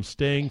because I'm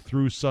staying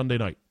through Sunday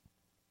night?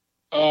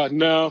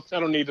 No, I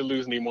don't need to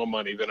lose any more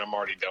money than I'm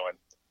already doing.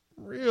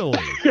 Really?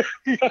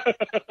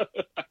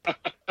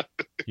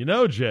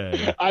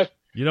 Jay,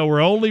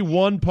 we're only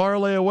one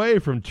parlay away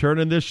from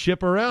turning this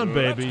ship around,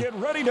 baby. Let's get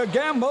ready to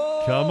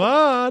gamble. Come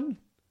on.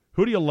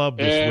 Who do you love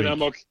this week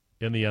I'm okay.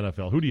 in the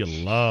NFL? Who do you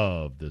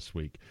love this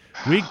week?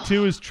 Week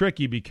 2 is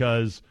tricky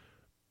because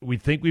we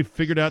think we've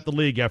figured out the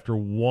league after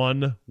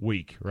 1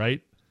 week,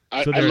 right?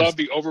 I love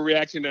the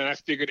overreaction, and I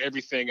figured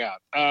everything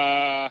out.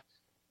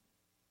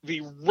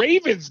 The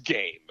Ravens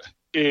game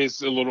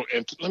is a little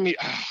empty.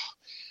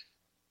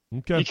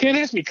 Okay. You can't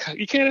ask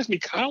me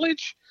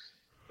college.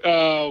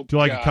 Do you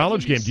like a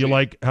college game? Do you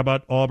like? How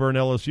about Auburn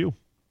LSU?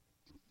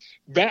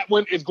 That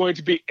one is going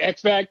to be. In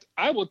fact,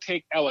 I will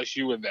take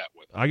LSU in that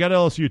one. I got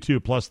LSU too,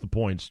 plus the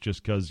points,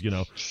 just because who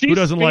doesn't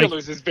Steelers like?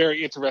 Steelers is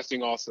very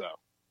interesting, also.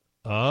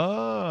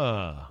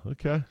 Ah,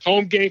 okay.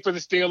 Home game for the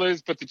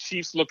Steelers, but the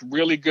Chiefs look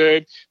really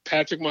good.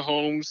 Patrick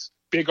Mahomes,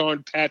 big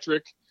on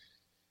Patrick.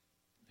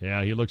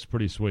 Yeah, he looks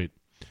pretty sweet.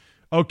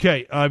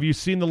 Okay, have you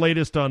seen the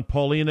latest on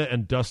Paulina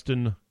and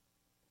Dustin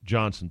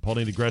Johnson?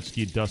 Paulina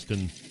Gretzky,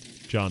 Dustin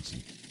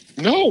Johnson.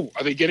 No,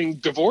 are they getting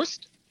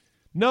divorced?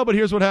 No, but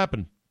here's what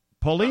happened.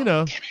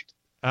 Paulina,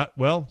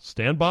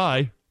 stand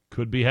by,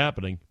 could be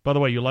happening. By the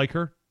way, you like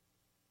her?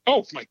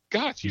 Oh my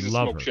God, she's a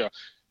smoke show.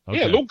 Okay.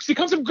 Yeah, look, she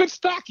comes from good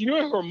stock. You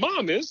know who her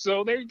mom is,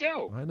 so there you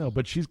go. I know,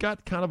 but she's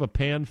got kind of a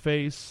pan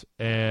face,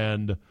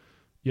 and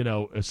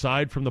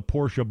aside from the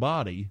Porsche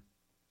body,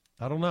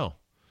 I don't know.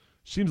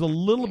 Seems a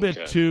little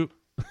bit too.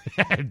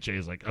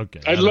 Jay's like,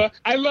 okay.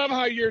 I love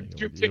how you're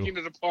picking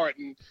it apart,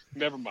 and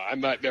never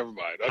mind. Never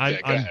mind.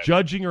 Okay, I'm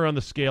judging her on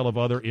the scale of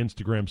other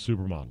Instagram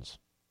supermodels,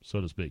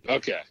 so to speak.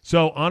 Okay.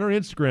 So on her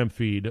Instagram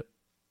feed,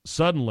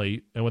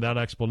 suddenly and without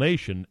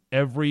explanation,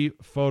 every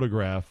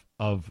photograph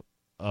of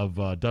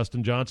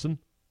Dustin Johnson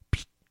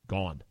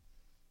gone.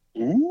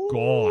 Ooh,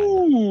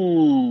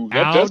 gone.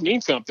 That does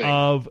mean something.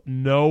 Of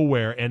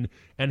nowhere,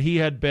 and he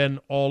had been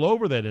all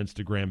over that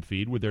Instagram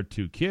feed with their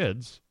 2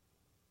 kids.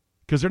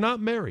 Because they're not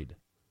married.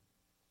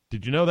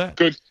 Did you know that?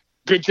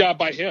 Good job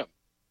by him.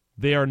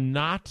 They are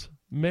not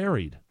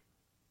married.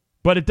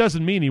 But it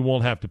doesn't mean he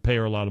won't have to pay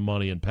her a lot of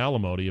money in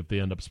palimony if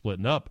they end up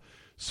splitting up.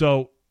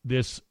 So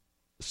this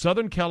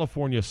Southern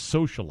California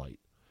socialite,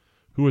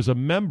 who is a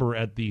member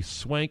at the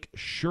swank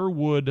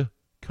Sherwood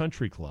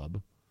Country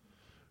Club,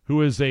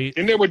 who is a...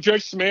 Isn't that what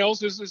Judge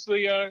Smales is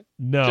the...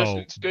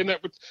 No.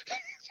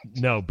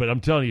 No, but I'm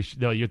telling you,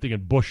 no, you're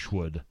thinking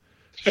Bushwood.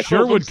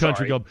 Sherwood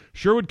Country Club.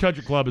 Sherwood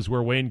Country Club is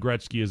where Wayne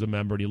Gretzky is a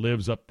member, and he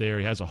lives up there.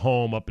 He has a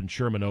home up in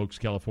Sherman Oaks,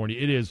 California.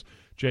 It is,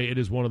 Jay, it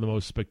is one of the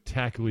most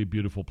spectacularly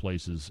beautiful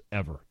places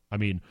ever I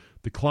mean,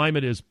 the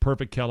climate is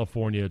perfect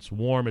California. It's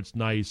warm, it's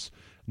nice,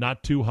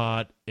 not too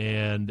hot,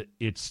 and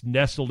it's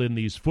nestled in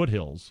these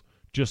foothills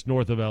just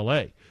north of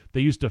L.A.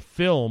 They used to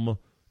film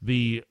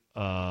the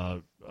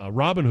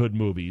Robin Hood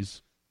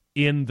movies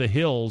in the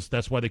hills.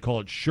 That's why they call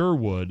it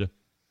Sherwood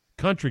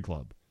Country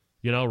Club.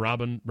 You know,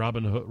 Robin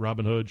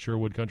Hood,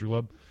 Sherwood Country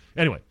Club.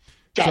 Anyway,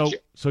 Gotcha.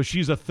 So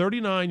she's a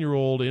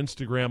 39-year-old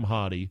Instagram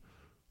hottie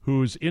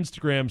whose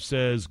Instagram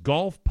says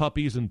golf,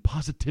 puppies, and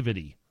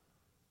positivity.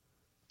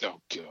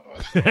 Oh,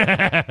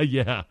 God.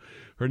 Yeah.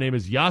 Her name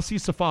is Yasi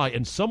Safai,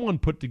 and someone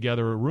put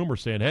together a rumor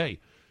saying, hey,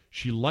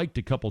 she liked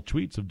a couple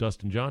tweets of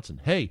Dustin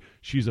Johnson. Hey,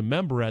 she's a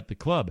member at the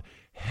club.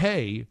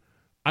 Hey,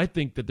 I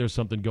think that there's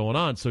something going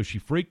on. So she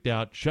freaked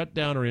out, shut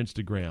down her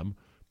Instagram,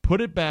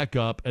 put it back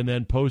up, and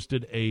then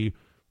posted a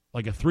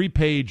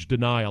 3-page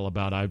denial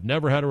about I've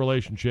never had a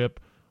relationship.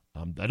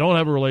 I don't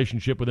have a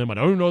relationship with him. I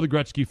don't know the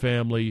Gretzky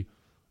family.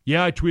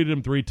 Yeah, I tweeted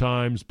him 3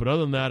 times, but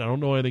other than that, I don't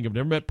know anything. I've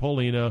never met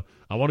Paulina.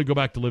 I want to go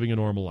back to living a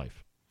normal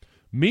life.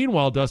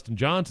 Meanwhile, Dustin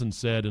Johnson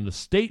said in a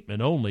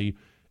statement only,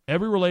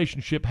 every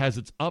relationship has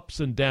its ups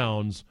and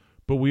downs,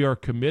 but we are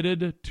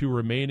committed to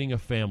remaining a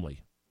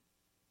family.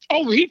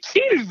 Oh, he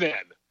cheated then.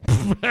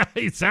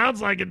 It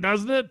sounds like it,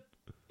 doesn't it?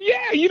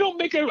 Yeah, you don't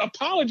make an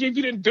apology if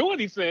you didn't do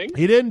anything.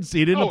 He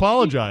didn't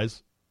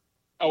apologize.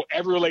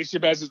 Every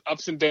relationship has its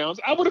ups and downs.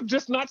 I would have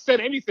just not said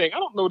anything. I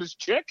don't know this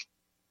chick.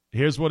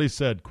 Here's what he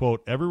said,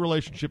 quote, every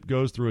relationship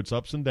goes through its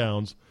ups and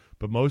downs,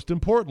 but most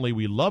importantly,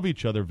 we love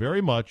each other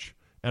very much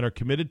and are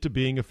committed to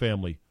being a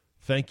family.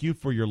 Thank you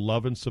for your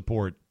love and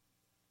support.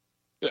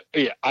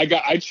 Yeah,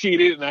 I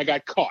cheated and I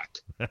got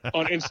caught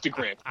on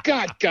Instagram.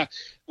 God,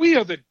 we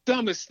are the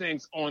dumbest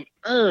things on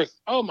earth.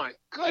 Oh my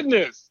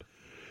goodness.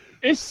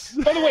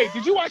 By the way,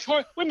 did you watch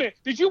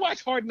Did you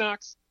watch Hard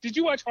Knocks? Did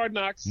you watch Hard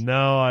Knocks?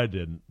 No, I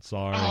didn't.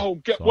 Sorry.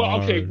 Oh, God.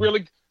 Well, okay,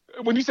 really.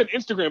 When you said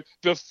Instagram,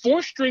 the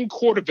 4-string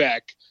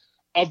quarterback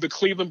of the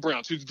Cleveland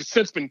Browns, who's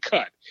since been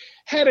cut,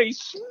 had a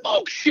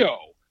smoke show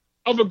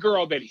of a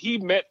girl that he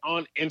met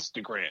on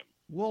Instagram.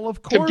 Well,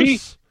 of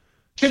course.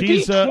 To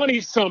be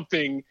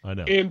 20-something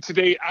in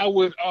today, I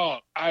would.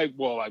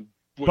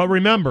 But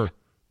remember,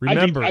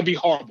 I'd be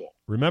horrible.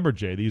 Remember,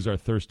 Jay, these are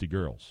thirsty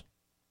girls.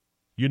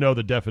 You know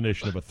the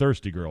definition of a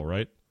thirsty girl,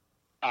 right?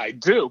 I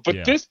do,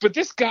 but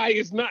this guy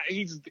is not.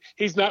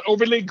 He's not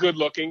overly good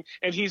looking,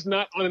 and he's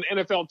not on an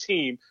NFL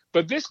team.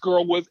 But this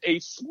girl was a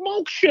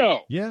smoke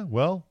show. Yeah,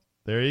 well,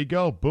 there you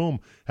go. Boom.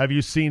 Have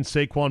you seen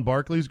Saquon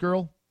Barkley's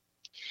girl?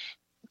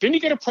 Didn't he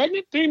get her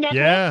pregnant? Did he not?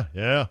 Yeah.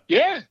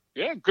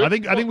 Good. I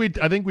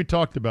think we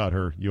talked about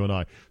her, you and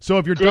I. So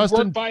if you're good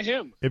Dustin, work by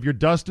him. If you're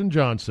Dustin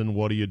Johnson,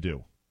 what do you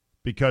do?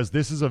 Because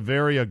this is a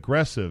very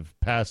aggressive,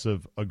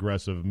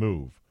 passive-aggressive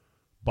move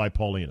by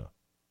Paulina.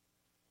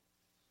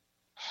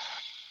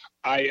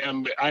 I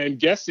am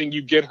guessing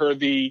you get her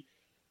the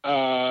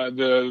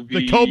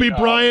Kobe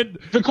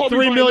Bryant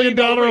 $3 million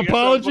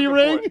apology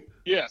ring.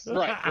 Yes,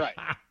 right.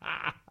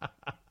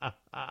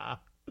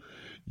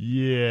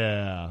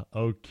 Yeah.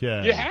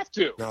 Okay. You have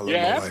to. I love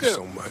my wife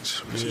so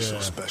much. She's so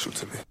special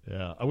to me.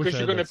 Yeah. Because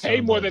you're going to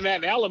pay more than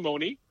that in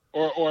alimony,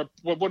 or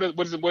what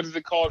is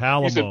it called?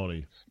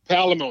 Palimony.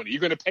 Palimony. You're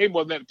going to pay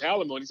more than that in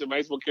palimony, so might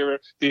as well give her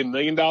the $1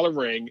 million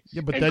ring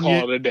and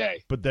call it a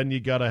day. But then you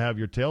got to have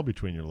your tail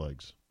between your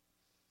legs.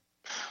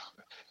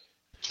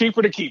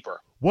 Cheaper to keep her.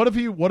 What if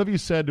you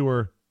said to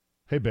her,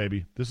 "Hey,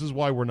 baby, this is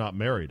why we're not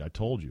married. I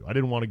told you I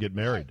didn't want to get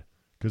married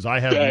because I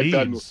have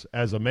needs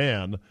as a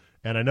man."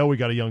 And I know we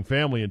got a young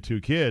family and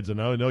 2 kids,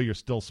 and I know you're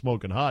still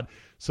smoking hot.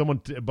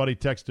 A buddy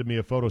texted me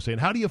a photo saying,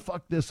 how do you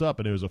fuck this up?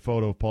 And it was a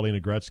photo of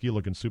Paulina Gretzky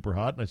looking super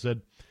hot. And I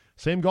said,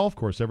 same golf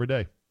course every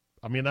day.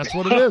 I mean, that's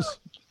what it is.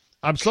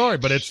 I'm sorry,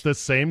 but it's the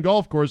same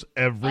golf course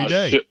every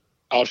day.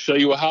 I'll show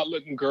you a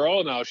hot-looking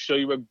girl, and I'll show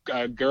you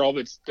a girl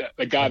that's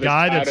a guy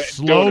that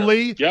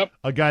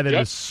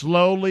is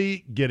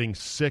slowly getting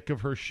sick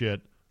of her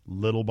shit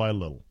little by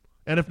little.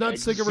 And if not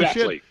sick of her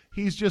shit,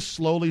 he's just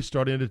slowly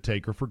starting to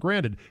take her for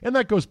granted. And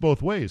that goes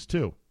both ways,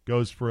 too.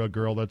 Goes for a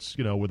girl that's,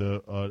 with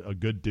a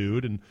good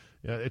dude. And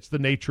it's the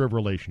nature of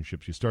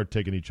relationships. You start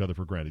taking each other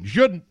for granted. You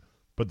shouldn't,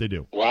 but they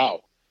do.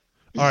 Wow.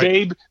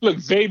 Zabe, look,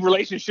 Zabe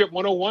Relationship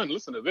 101.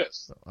 Listen to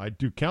this. I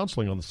do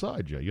counseling on the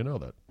side, Jay. You know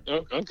that.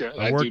 Oh, okay.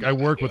 I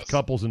work with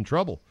couples in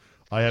trouble.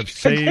 I have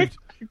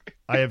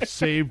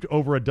saved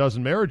over a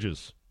dozen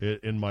marriages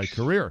in my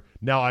career.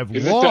 Now I've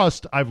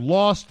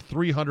lost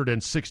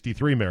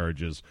 363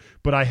 marriages,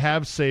 but I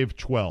have saved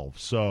 12.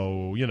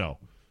 So,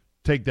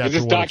 take that. Is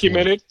this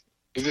documented?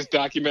 Is this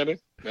documented?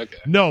 Okay.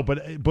 No,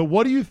 but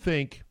what do you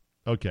think?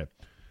 Okay.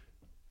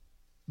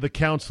 The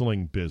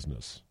counseling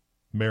business,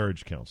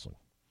 marriage counseling.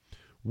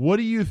 What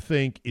do you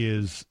think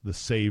is the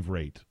save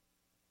rate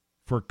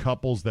for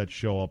couples that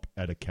show up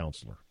at a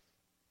counselor?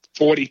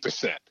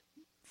 40%.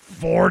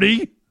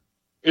 40?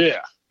 Yeah.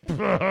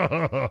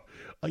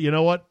 You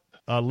know what?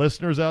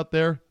 Listeners out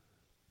there,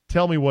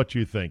 tell me what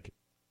you think.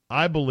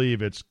 I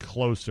believe it's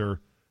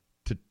closer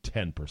to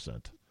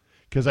 10%.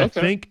 Because I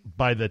think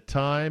by the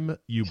time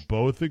you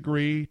both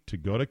agree to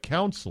go to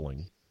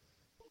counseling,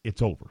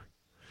 it's over.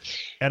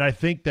 And I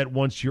think that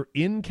once you're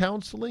in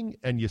counseling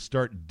and you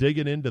start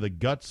digging into the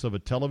guts of a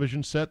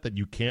television set that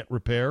you can't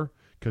repair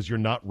because you're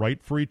not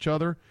right for each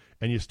other,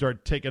 and you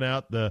start taking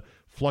out the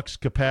flux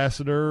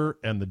capacitor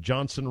and the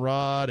Johnson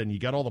rod, and you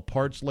got all the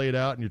parts laid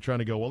out, and you're trying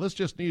to go, well, this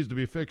just needs to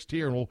be fixed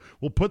here, and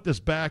we'll put this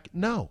back.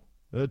 No,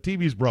 the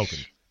TV's broken.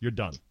 You're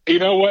done. You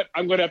know what?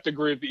 I'm going to have to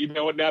agree with you. You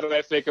know what? Now that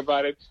I think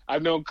about it,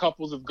 I've known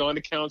couples have gone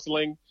to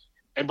counseling,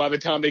 and by the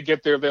time they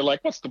get there, they're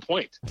like, what's the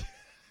point?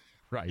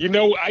 Right. You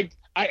know, I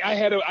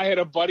had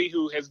a buddy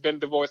who has been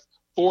divorced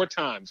 4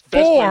 times. Four?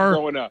 Best friend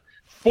growing up.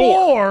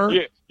 4?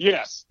 Yeah,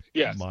 yes.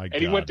 My and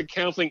he God. went to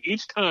counseling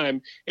each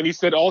time, and he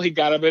said all he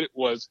got of it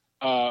was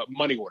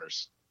money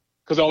orders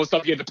because all the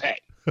stuff you had to pay.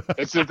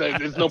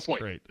 There's no point.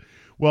 Great.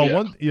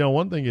 Well,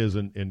 one thing is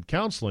in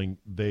counseling,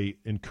 they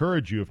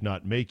encourage you, if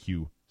not make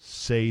you,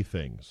 say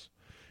things.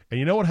 And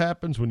you know what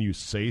happens when you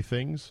say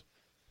things?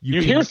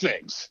 You hear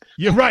things.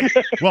 You're right.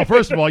 Well,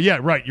 first of all, yeah,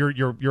 right.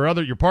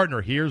 Your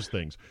partner hears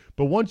things,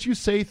 but once you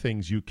say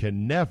things, you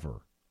can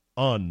never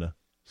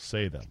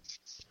unsay them.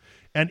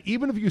 And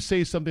even if you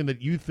say something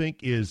that you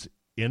think is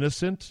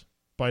innocent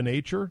by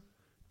nature,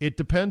 it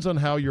depends on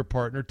how your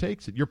partner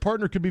takes it. Your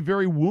partner could be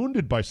very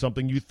wounded by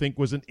something you think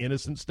was an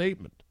innocent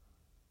statement.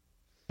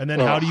 And then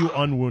how do you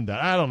unwound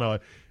that? I don't know.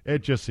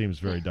 It just seems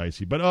very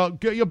dicey. But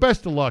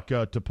best of luck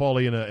to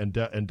Paulina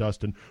and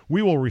Dustin.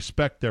 We will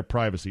respect their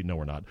privacy. No,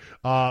 we're not.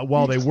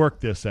 While they work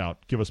this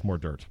out, give us more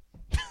dirt.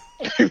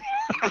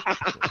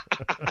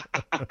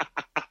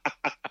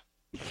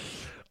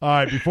 All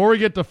right, before we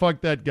get to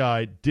fuck that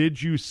guy,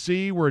 did you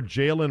see where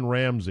Jalen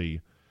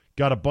Ramsey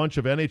got a bunch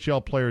of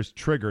NHL players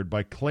triggered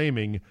by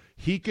claiming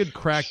he could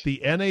crack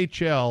the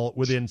NHL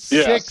within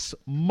 6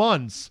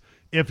 months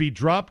if he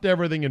dropped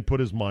everything and put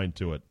his mind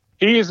to it?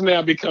 He is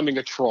now becoming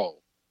a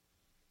troll.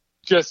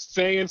 Just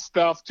saying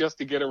stuff just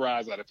to get a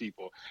rise out of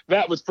people.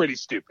 That was pretty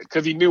stupid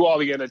because he knew all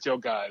the NHL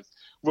guys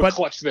would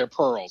clutch their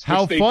pearls.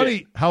 How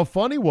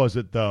funny was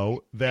it,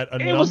 though, that a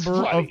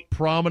number of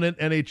prominent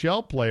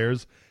NHL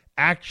players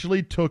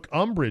actually took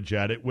umbrage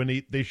at it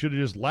when they should have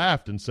just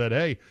laughed and said,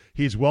 hey,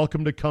 he's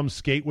welcome to come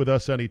skate with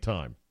us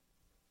anytime.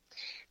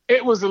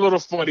 It was a little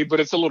funny, but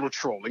it's a little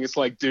trolling. It's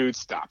like, dude,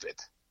 stop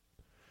it.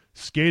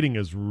 Skating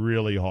is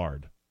really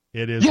hard.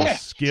 It is a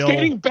skill.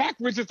 Skating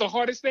backwards is the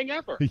hardest thing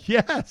ever.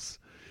 Yes.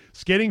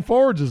 Skating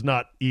forwards is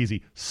not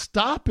easy.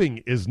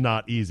 Stopping is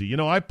not easy. You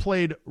know, I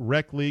played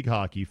rec league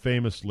hockey,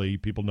 famously,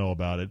 people know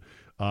about it,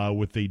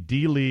 with the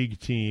D-League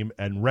team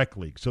and rec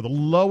league. So the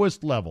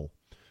lowest level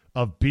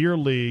of beer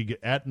league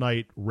at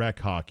night rec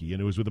hockey.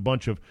 And it was with a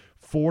bunch of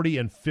 40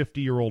 and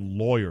 50-year-old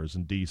lawyers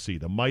in D.C.,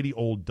 the Mighty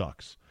Old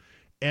Ducks.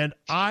 And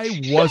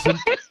I wasn't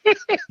 –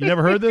 you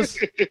never heard this?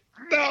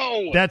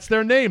 No. That's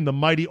their name, the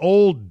Mighty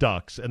Old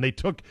Ducks. And they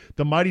took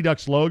the Mighty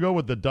Ducks logo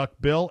with the duck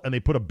bill and they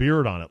put a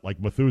beard on it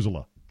like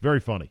Methuselah. Very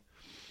funny.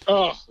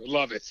 Oh,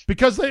 love it.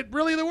 Because they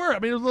were. I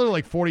mean, it was literally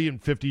like 40 and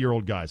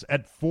 50-year-old guys.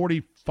 At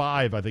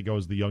 45, I think I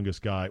was the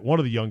youngest guy, one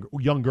of the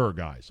younger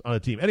guys on the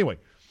team. Anyway,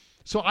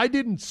 so I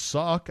didn't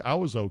suck. I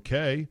was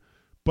okay.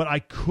 But I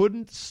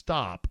couldn't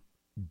stop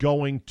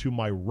going to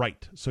my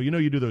right. So,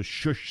 you do those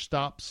shush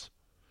stops?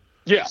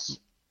 Yes.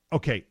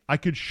 Okay, I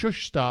could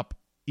shush stop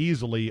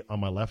easily on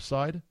my left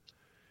side.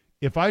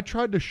 If I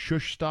tried to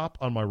shush stop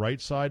on my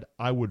right side,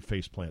 I would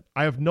faceplant.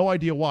 I have no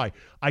idea why.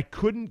 I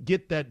couldn't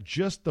get that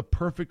just the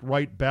perfect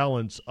right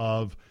balance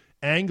of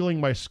angling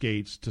my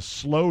skates to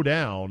slow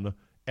down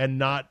and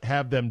not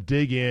have them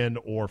dig in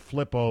or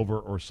flip over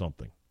or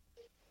something.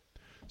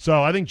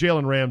 So I think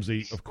Jalen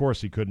Ramsey, of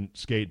course he couldn't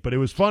skate, but it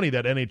was funny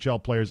that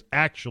NHL players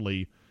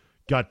actually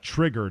got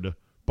triggered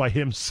by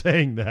him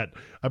saying that.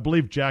 I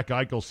believe Jack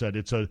Eichel said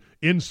it's an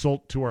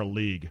insult to our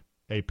league.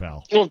 Hey,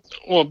 pal.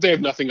 Well, they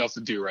have nothing else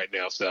to do right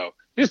now, so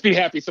just be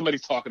happy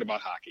somebody's talking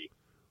about hockey.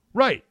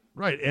 Right,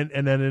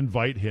 and then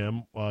invite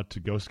him to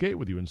go skate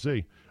with you and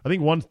see. I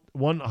think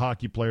one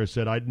hockey player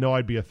said, I'd know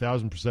I'd be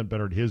 1,000%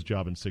 better at his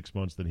job in 6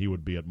 months than he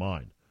would be at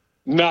mine.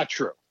 Not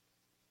true.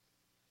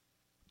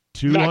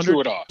 Not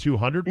true at all.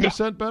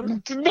 200% better?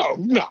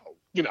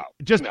 No.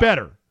 Just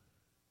better?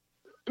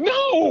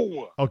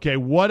 No! Okay,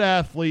 what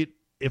athlete,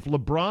 if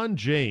LeBron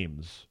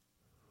James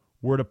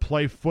were to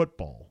play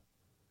football,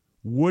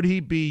 would he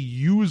be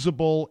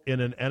usable in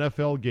an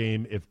NFL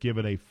game if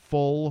given a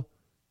full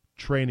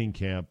training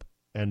camp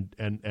and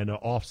an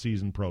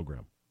off-season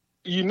program?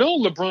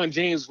 LeBron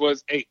James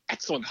was an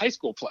excellent high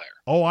school player.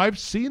 Oh, I've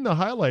seen the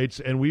highlights,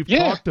 and we've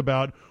talked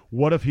about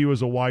what if he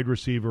was a wide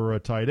receiver or a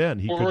tight end.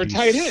 He could be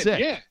tight sick.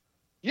 End, yeah.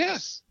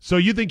 Yes. So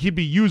you think he'd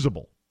be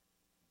usable?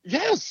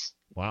 Yes.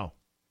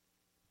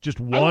 Just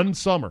one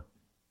summer?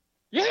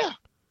 Yeah.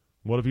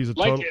 What if he's a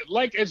total...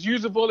 Like as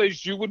usable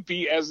as you would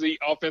be as the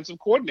offensive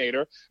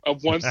coordinator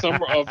of one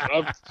summer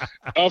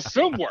of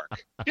film work.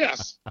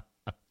 Yes.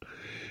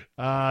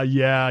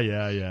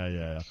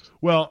 Yeah.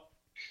 Well,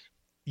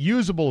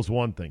 usable is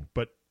one thing,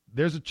 but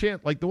there's a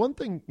chance. Like the one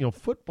thing,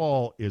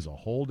 football is a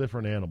whole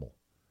different animal.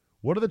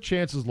 What are the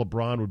chances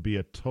LeBron would be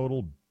a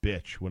total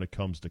bitch when it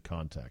comes to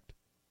contact?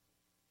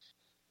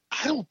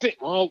 I don't think.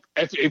 Well,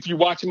 if you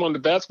watch him on the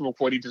basketball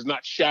court, he does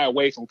not shy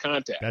away from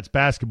contact. That's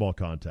basketball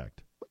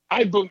contact.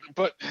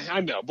 But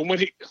I know. But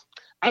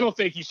I don't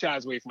think he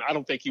shies away from. I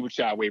don't think he would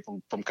shy away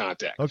from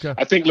contact. Okay.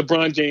 I think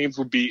LeBron James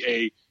would be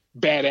a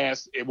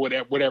badass at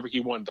whatever he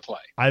wanted to play.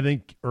 I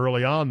think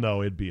early on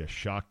though, it'd be a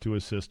shock to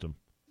his system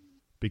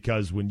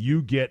because when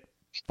you get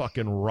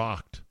fucking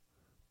rocked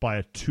by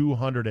a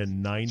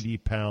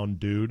 290-pound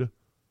dude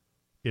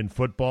in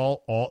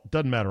football,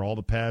 doesn't matter, all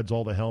the pads,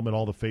 all the helmet,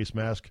 all the face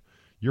mask,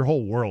 your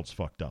whole world's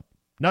fucked up.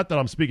 Not that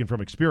I'm speaking from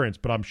experience,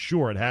 but I'm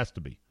sure it has to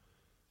be.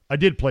 I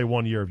did play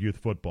 1 year of youth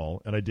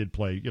football, and I did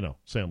play,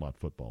 sandlot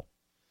football.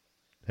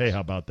 Hey, how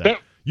about that?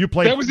 You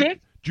played? That was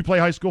it? Did you play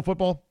high school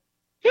football?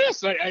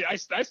 Yes,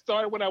 I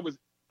started when I was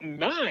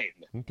 9.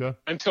 Okay.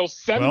 Until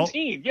 17. Well,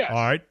 yes.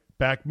 All right,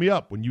 back me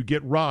up. When you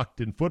get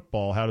rocked in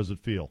football, how does it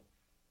feel?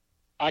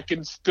 I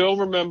can still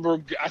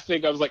remember. I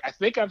think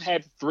I've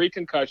had 3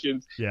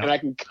 concussions, and I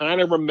can kind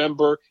of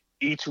remember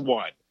each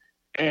one.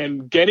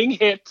 And getting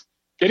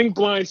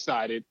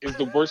blindsided is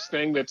the worst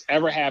thing that's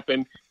ever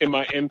happened in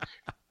a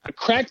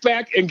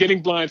crackback and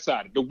getting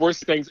blindsided. The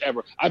worst things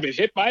ever. I've been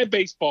hit by a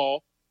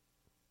baseball,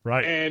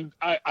 right? And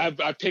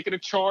I've taken a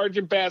charge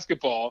in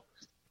basketball.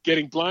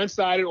 Getting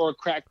blindsided or a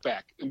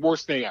crackback,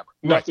 worst thing ever.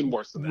 Nothing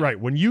worse than that. Right.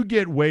 When you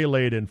get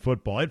waylaid in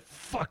football, it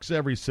fucks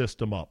every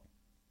system up.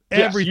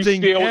 Yes,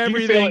 everything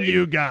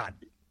you got.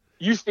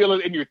 You feel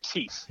it in your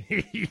teeth.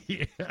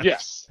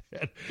 Yes.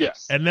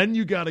 Yes. And then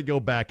you got to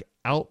go back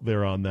out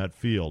there on that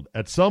field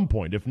at some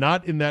point. If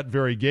not in that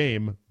very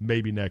game,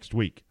 maybe next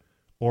week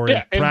or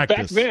in practice. And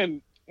back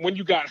then, when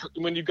you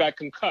got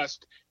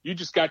concussed, you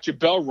just got your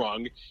bell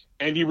rung,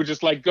 and you were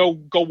just like, go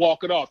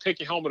walk it off, take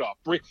your helmet off,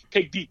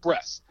 take deep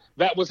breaths.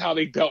 That was how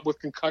they dealt with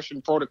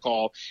concussion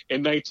protocol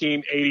in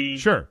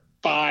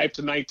 1985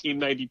 to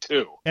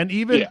 1992. And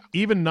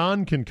even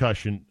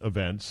non-concussion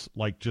events,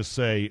 like just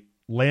say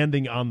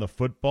landing on the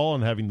football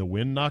and having the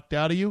wind knocked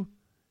out of you,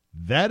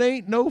 that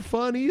ain't no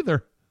fun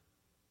either.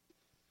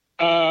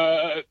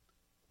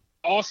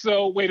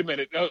 Also, wait a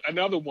minute,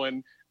 another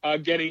one,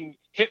 getting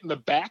hit in the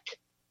back.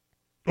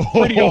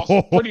 Pretty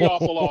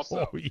awful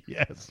also.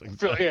 Yes.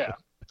 Exactly.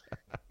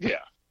 Yeah.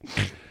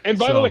 And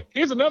by the way,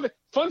 here's another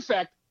fun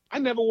fact. I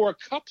never wore a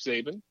cup,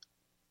 Saban.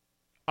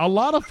 A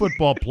lot of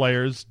football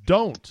players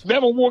don't.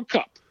 Never wore a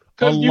cup.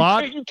 Because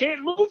you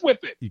can't move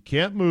with it. You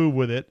can't move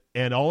with it,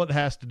 and all it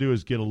has to do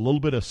is get a little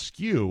bit of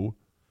skew,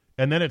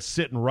 and then it's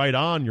sitting right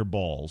on your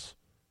balls.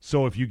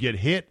 So if you get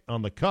hit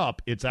on the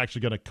cup, it's actually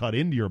going to cut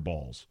into your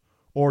balls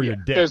or your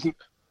dick.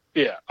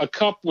 A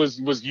cup was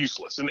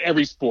useless in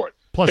every sport.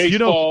 Plus,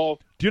 baseball,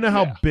 do you know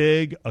how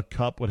big a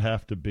cup would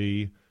have to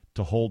be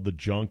to hold the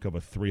junk of a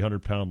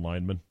 300-pound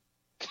lineman?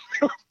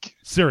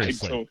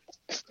 Seriously.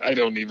 I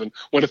don't even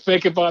want to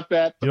think about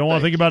that. You don't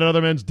want to think about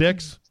other men's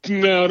dicks?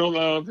 No, I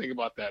don't think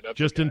about that. That's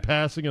just in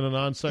passing in a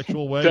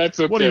non-sexual way? That's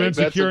okay. What, are you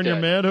insecure in your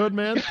manhood,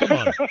 man? Come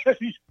on.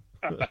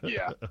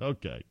 Yeah.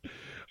 Okay.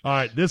 All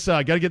right.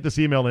 I got to get this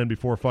email in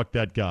before fuck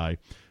that guy.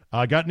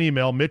 I got an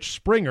email. Mitch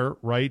Springer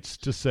writes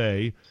to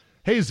say,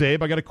 "Hey,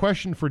 Zabe, I got a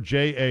question for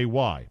Jay.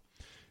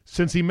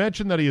 Since he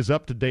mentioned that he is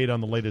up to date on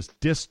the latest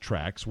diss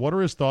tracks, what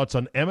are his thoughts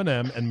on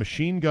Eminem and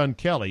Machine Gun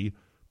Kelly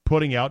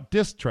putting out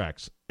diss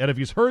tracks? And if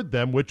he's heard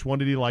them, which one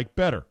did he like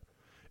better?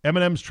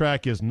 Eminem's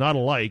track is Not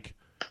Alike,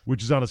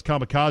 which is on his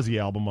Kamikaze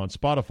album on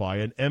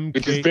Spotify, and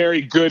which is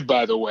very good,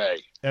 by the way.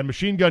 And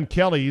Machine Gun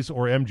Kelly's,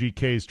 or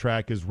MGK's,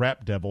 track is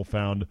Rap Devil,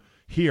 found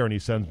here, and he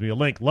sends me a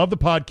link. Love the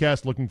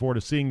podcast. Looking forward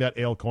to seeing that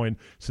ale coin.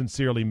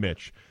 Sincerely,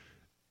 Mitch."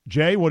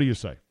 Jay, what do you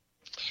say?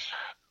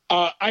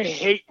 I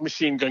hate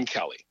Machine Gun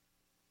Kelly.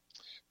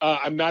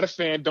 I'm not a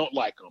fan. Don't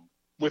like him.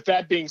 With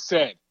that being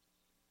said,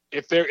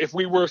 if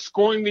we were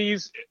scoring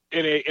these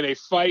in a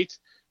fight,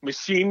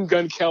 Machine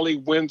Gun Kelly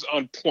wins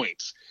on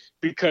points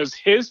because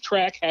his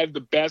track had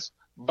the best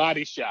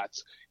body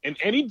shots. In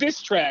any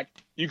diss track,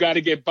 you got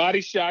to get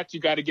body shots,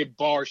 you got to get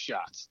bar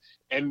shots.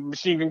 And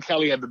Machine Gun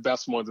Kelly had the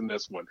best ones in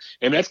this one.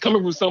 And that's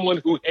coming from someone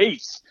who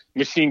hates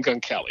Machine Gun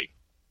Kelly.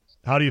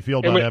 How do you feel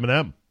about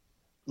Eminem?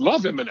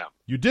 Love Eminem.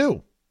 You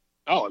do?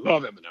 Oh, I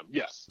love Eminem,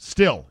 yes.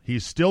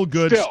 He's still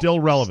good,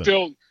 still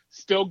relevant.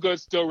 Still good,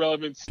 still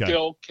relevant,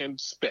 still can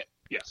spit,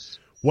 yes.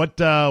 What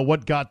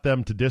got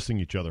them to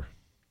dissing each other?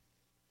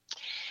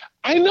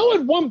 I know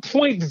at one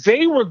point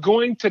they were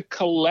going to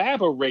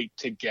collaborate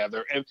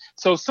together, and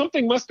so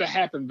something must have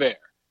happened there.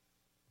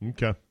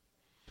 Okay.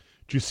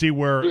 Did you see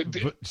where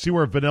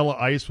Vanilla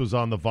Ice was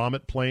on the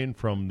vomit plane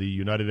from the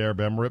United Arab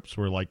Emirates,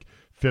 where like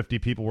 50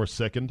 people were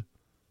sickened,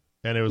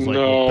 and it was like,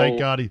 well, thank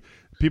God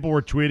people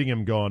were tweeting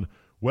him, going,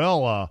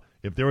 well,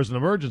 if there was an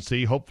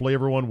emergency, hopefully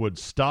everyone would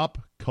stop,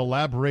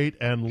 collaborate,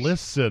 and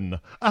listen.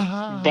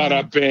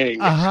 Bada bang.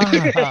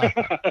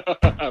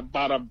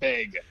 Bada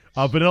bang.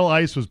 Vanilla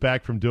Ice was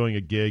back from doing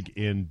a gig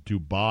in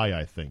Dubai,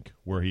 I think,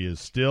 where he is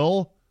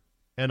still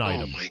an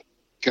item. Oh, my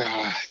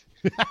God.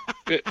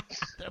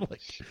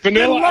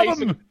 Vanilla Ice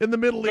in the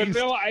Middle East.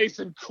 Vanilla Ice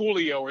and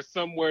Coolio are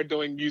somewhere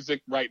doing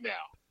music right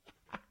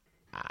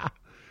now.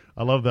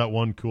 I love that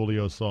one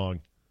Coolio song.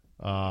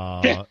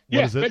 What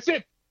is it? That's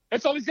it.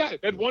 That's all he's got.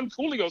 That one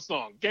Coolio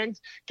song,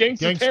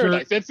 Gangster's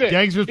Paradise. That's it.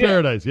 Gangster's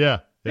Paradise, yeah.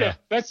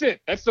 That's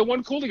it. That's the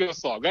one Coolio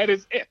song. That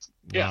is it.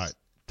 Yes. All right.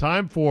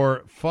 Time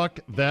for Fuck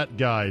That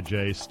Guy,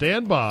 Jay.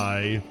 Stand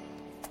by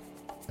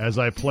as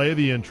I play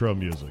the intro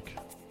music.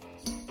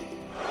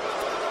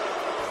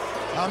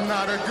 I'm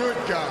not a good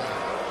guy.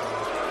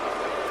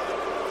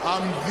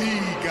 I'm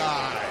the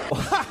guy.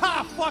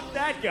 Fuck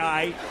that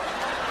guy.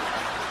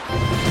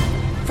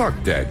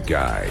 Fuck that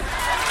guy.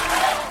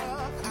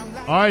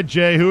 All right,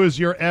 Jay, who is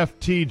your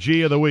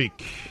FTG of the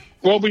week?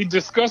 Well, we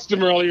discussed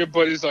him earlier,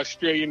 but his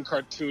Australian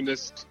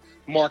cartoonist,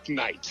 Mark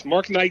Knight.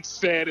 Mark Knight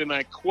said, and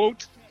I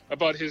quote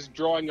about his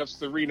drawing of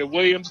Serena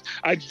Williams,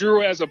 "I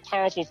drew her as a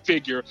powerful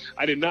figure.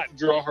 I did not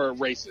draw her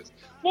racist."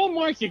 Well,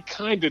 Mark, you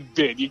kind of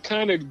did. You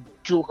kind of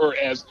drew her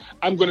as,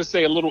 I'm going to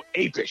say, a little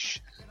apish.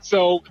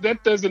 So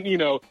that doesn't,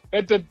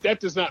 that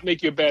does not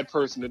make you a bad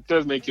person. It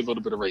does make you a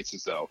little bit of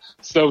racist, though.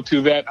 So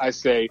to that, I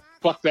say,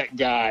 fuck that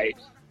guy,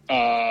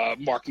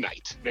 Mark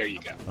Knight. There you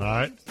go. All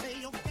right.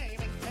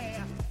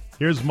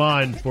 Here's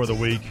mine for the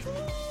week.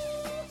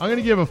 I'm going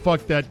to give a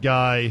fuck that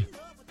guy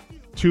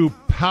to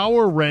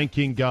power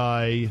ranking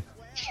guy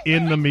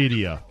in the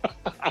media.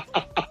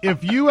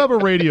 If you have a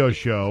radio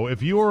show,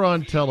 if you are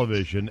on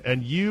television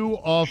and you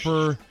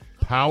offer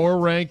power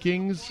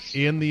rankings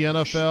in the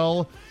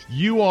NFL,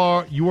 you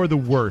are the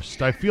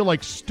worst. I feel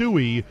like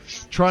Stewie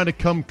trying to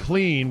come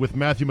clean with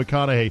Matthew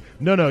McConaughey.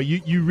 No,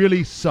 you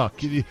really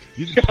suck.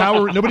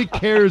 Nobody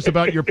cares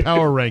about your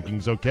power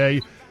rankings,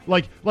 okay?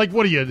 Like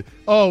what are you?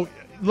 Oh,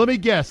 let me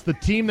guess. The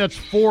team that's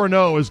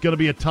 4-0 is going to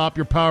be atop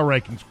your power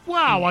rankings.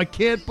 Wow, I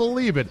can't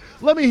believe it.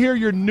 Let me hear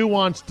your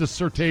nuanced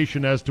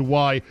dissertation as to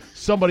why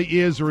somebody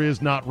is or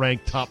is not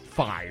ranked top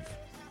 5.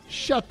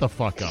 Shut the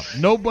fuck up.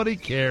 Nobody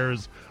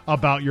cares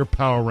about your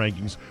power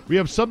rankings. We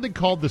have something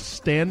called the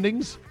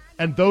standings,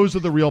 and those are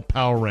the real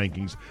power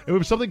rankings. And we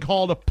have something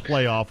called a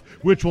playoff,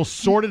 which will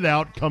sort it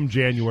out come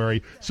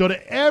January. So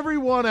to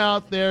everyone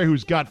out there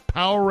who's got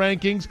power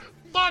rankings,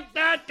 fuck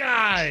that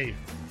guy!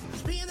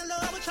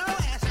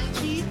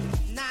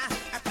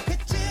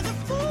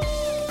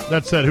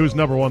 That said, who's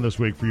number one this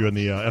week for you in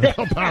the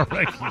NFL power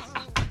rankings?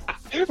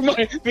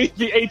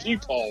 the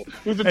AP poll.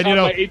 Who's the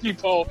top AP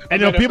poll?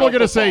 And people are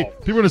going to say,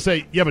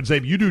 yeah, but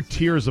Zabe, you do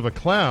tiers of a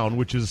clown,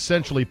 which is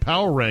essentially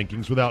power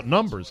rankings without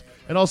numbers.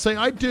 And I'll say,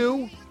 I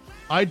do.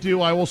 I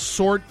will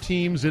sort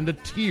teams into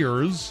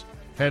tiers,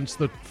 hence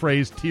the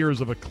phrase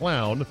tiers of a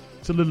clown.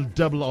 It's a little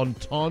double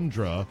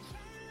entendre.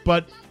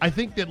 But I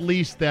think at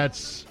least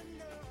that's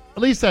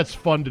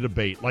fun to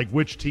debate, like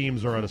which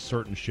teams are on a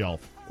certain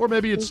shelf. Or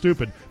maybe it's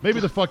stupid. Maybe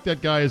the fuck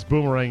that guy is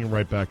boomeranging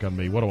right back on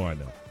me. What do I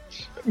know?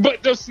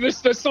 But there's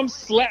some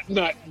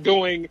slapnut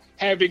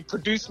having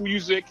produced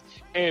music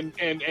and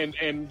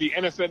the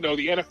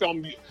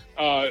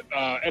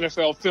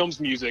NFL films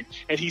music,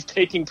 and he's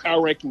taking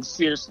power rankings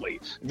seriously.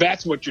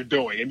 That's what you're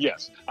doing. And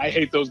yes, I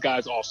hate those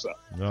guys also.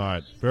 All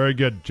right. Very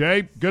good.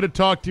 Jay, good to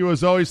talk to you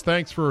as always.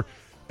 Thanks for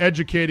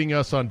educating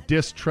us on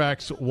Diss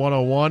Tracks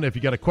 101. If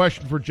you got a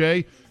question for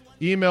Jay,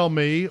 email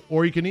me,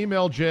 or you can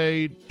email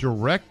Jay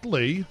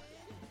directly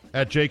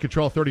at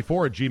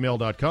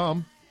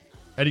jcontrol34@gmail.com.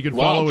 And you can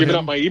follow him. Giving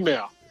up my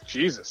email.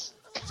 Jesus.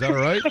 Is that all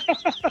right?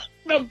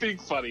 I'm being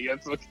funny.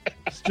 That's okay.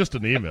 It's just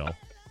an email.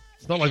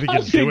 It's not like they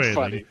can do anything.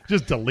 Funny.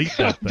 Just delete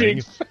that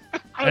thing.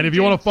 And if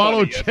you want to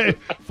follow Jay,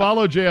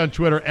 follow Jay on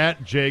Twitter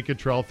at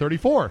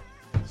jcontrol34.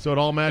 So it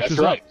all matches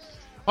That's right. up.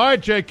 All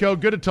right, Jayco.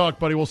 Good to talk,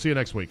 buddy. We'll see you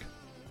next week.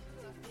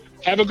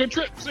 Have a good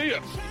trip. See ya.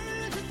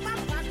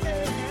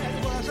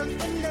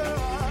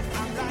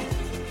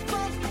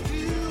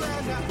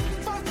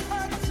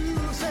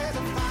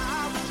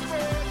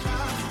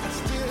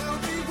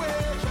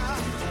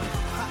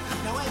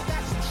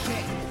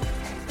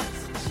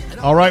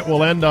 All right,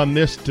 we'll end on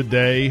this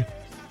today.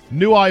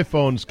 New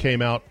iPhones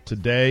came out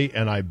today,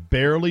 and I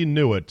barely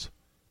knew it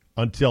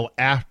until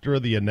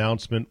after the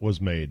announcement was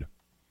made.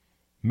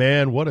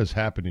 Man, what is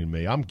happening to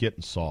me? I'm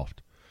getting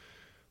soft.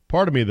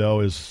 Part of me,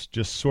 though, is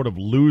just sort of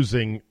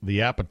losing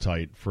the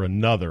appetite for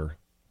another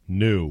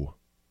new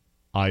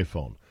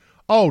iPhone.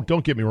 Oh,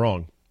 don't get me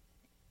wrong.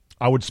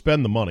 I would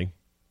spend the money.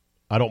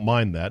 I don't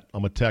mind that.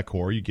 I'm a tech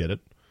whore. You get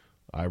it.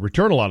 I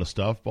return a lot of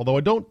stuff, although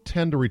I don't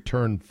tend to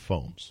return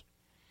phones.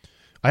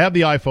 I have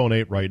the iPhone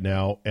 8 right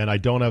now, and I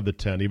don't have the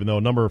 10, even though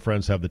a number of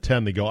friends have the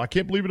 10. They go, I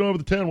can't believe you don't have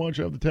the 10. Why don't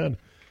you have the 10?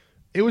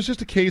 It was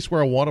just a case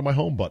where I wanted my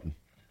home button.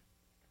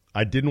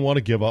 I didn't want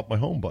to give up my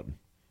home button.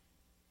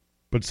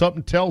 But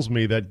something tells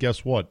me that,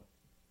 guess what?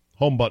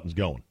 Home button's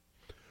going.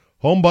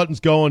 Home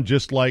button's going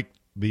just like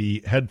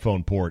the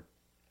headphone port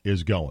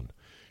is going.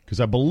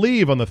 Because I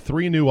believe on the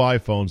 3 new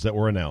iPhones that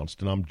were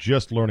announced, and I'm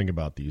just learning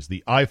about these,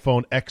 the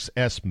iPhone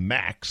XS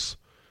Max,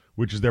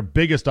 which is their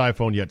biggest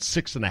iPhone yet,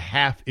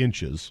 6.5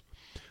 inches,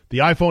 the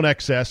iPhone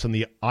XS and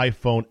the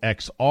iPhone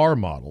XR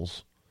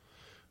models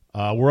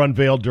were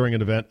unveiled during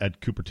an event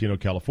at Cupertino,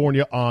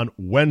 California on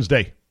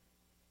Wednesday.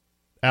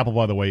 Apple,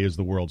 by the way, is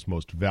the world's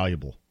most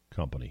valuable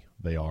company.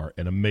 They are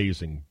an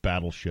amazing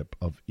battleship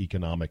of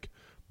economic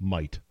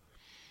might.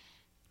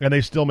 And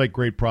they still make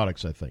great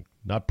products, I think.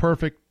 Not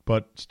perfect,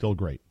 but still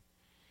great.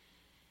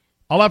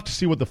 I'll have to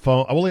see what the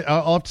phone.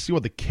 I'll have to see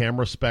what the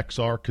camera specs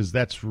are, because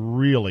that's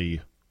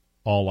really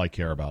all I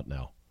care about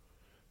now.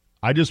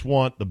 I just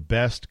want the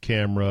best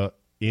camera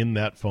in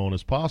that phone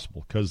as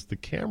possible, because the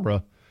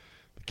camera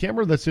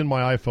that's in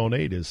my iPhone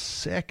 8 is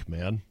sick,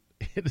 man.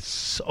 It is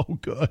so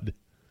good.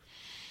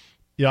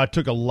 Yeah, I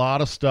took a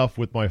lot of stuff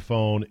with my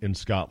phone in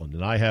Scotland,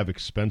 and I have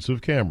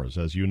expensive cameras,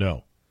 as you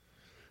know.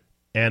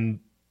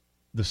 And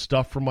the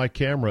stuff from my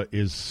camera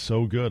is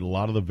so good. A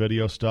lot of the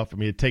video stuff, I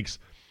mean, it takes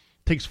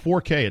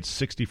 4K at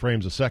 60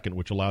 frames a second,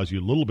 which allows you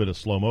a little bit of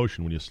slow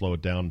motion when you slow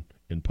it down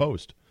in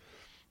post.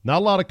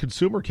 Not a lot of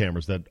consumer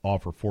cameras that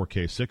offer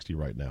 4K 60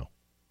 right now.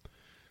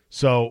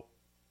 So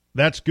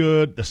that's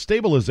good. The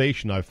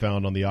stabilization I've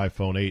found on the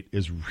iPhone 8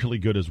 is really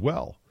good as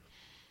well.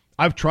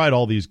 I've tried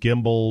all these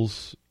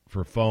gimbals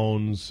for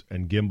phones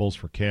and gimbals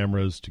for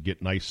cameras to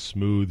get nice,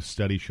 smooth,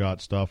 steady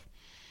shot stuff.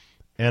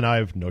 And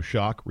I've, no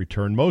shock,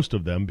 returned most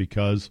of them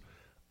because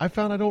I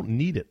found I don't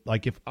need it.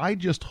 Like, if I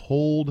just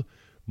hold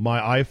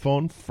my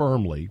iPhone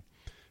firmly,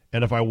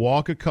 and if I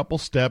walk a couple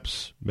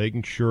steps,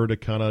 making sure to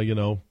kind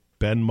of,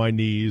 bend my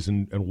knees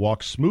and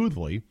walk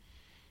smoothly,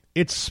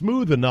 it's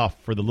smooth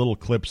enough for the little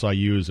clips I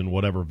use in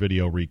whatever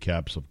video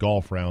recaps of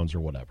golf rounds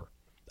or whatever.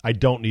 I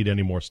don't need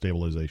any more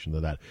stabilization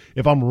than that.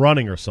 If I'm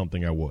running or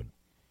something, I would.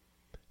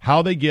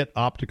 How they get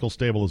optical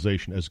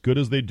stabilization as good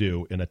as they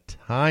do in a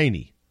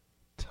tiny,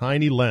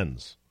 tiny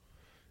lens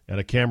and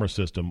a camera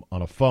system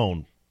on a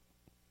phone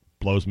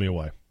blows me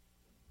away.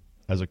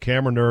 As a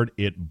camera nerd,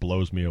 it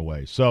blows me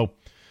away. So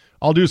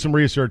I'll do some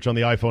research on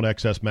the iPhone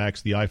XS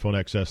Max, the iPhone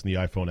XS, and the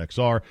iPhone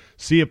XR,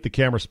 see if the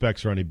camera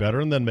specs are any better,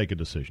 and then make a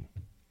decision.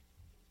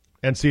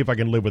 And see if I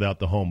can live without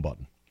the home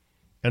button.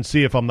 And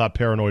see if I'm not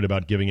paranoid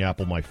about giving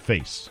Apple my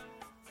face.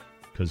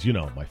 Because,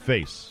 my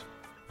face.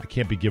 I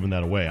can't be giving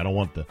that away. I don't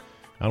want the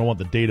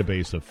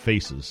database of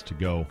faces to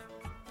go,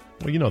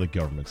 well, the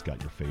government's got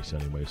your face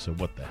anyway, so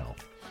what the hell.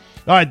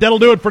 All right, that'll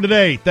do it for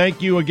today.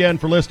 Thank you again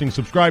for listening.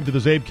 Subscribe to the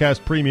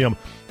Zabecast Premium.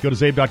 Go to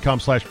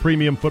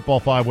zabe.com/premium. Football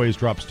 5 Ways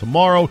drops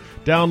tomorrow.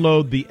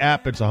 Download the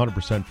app. It's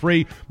 100%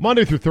 free.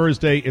 Monday through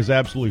Thursday is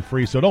absolutely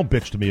free, so don't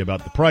bitch to me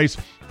about the price.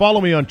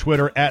 Follow me on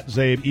Twitter,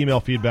 @Zabe.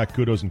 Email feedback,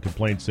 kudos, and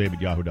complaints,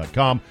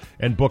 zabe@yahoo.com.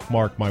 And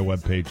bookmark my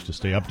webpage to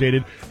stay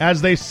updated.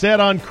 As they said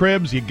on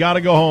Cribs, you got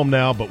to go home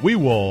now, but we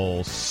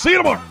will see you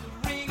tomorrow.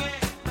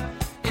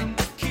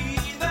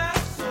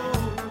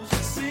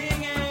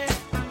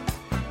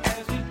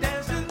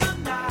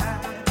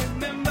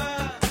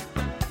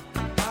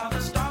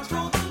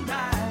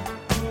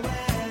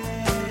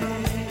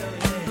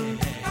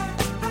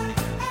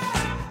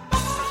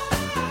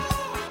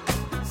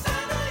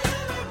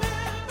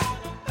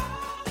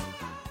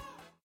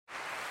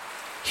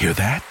 Hear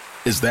that?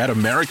 Is that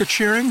America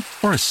cheering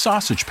or a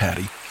sausage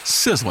patty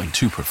sizzling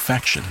to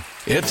perfection?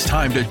 It's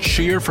time to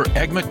cheer for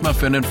Egg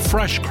McMuffin and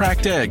fresh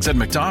cracked eggs at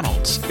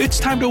McDonald's. It's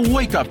time to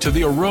wake up to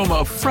the aroma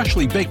of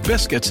freshly baked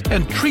biscuits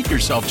and treat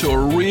yourself to a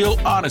real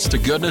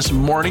honest-to-goodness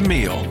morning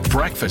meal.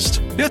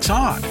 Breakfast, it's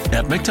on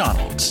at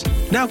McDonald's.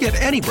 Now get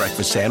any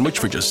breakfast sandwich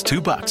for just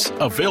 $2.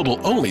 Available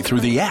only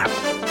through the app.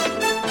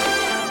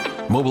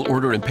 Mobile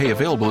order and pay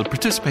available at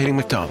participating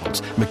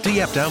McDonald's. McD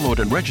app download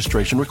and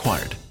registration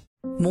required.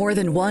 More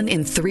than 1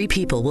 in 3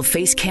 people will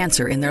face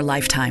cancer in their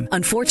lifetime.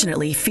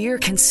 Unfortunately, fear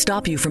can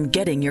stop you from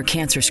getting your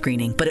cancer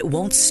screening, but it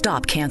won't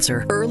stop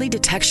cancer. Early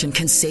detection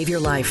can save your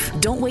life.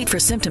 Don't wait for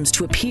symptoms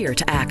to appear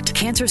to act.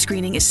 Cancer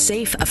screening is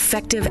safe,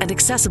 effective, and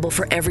accessible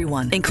for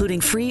everyone, including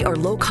free or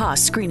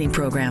low-cost screening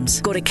programs.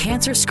 Go to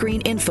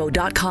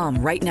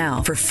cancerscreeninfo.com right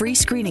now for free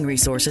screening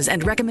resources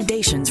and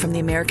recommendations from the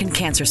American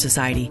Cancer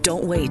Society.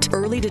 Don't wait.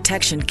 Early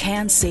detection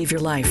can save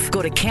your life.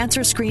 Go to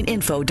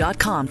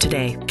cancerscreeninfo.com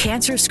today.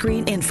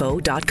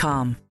 cancerscreeninfo.com.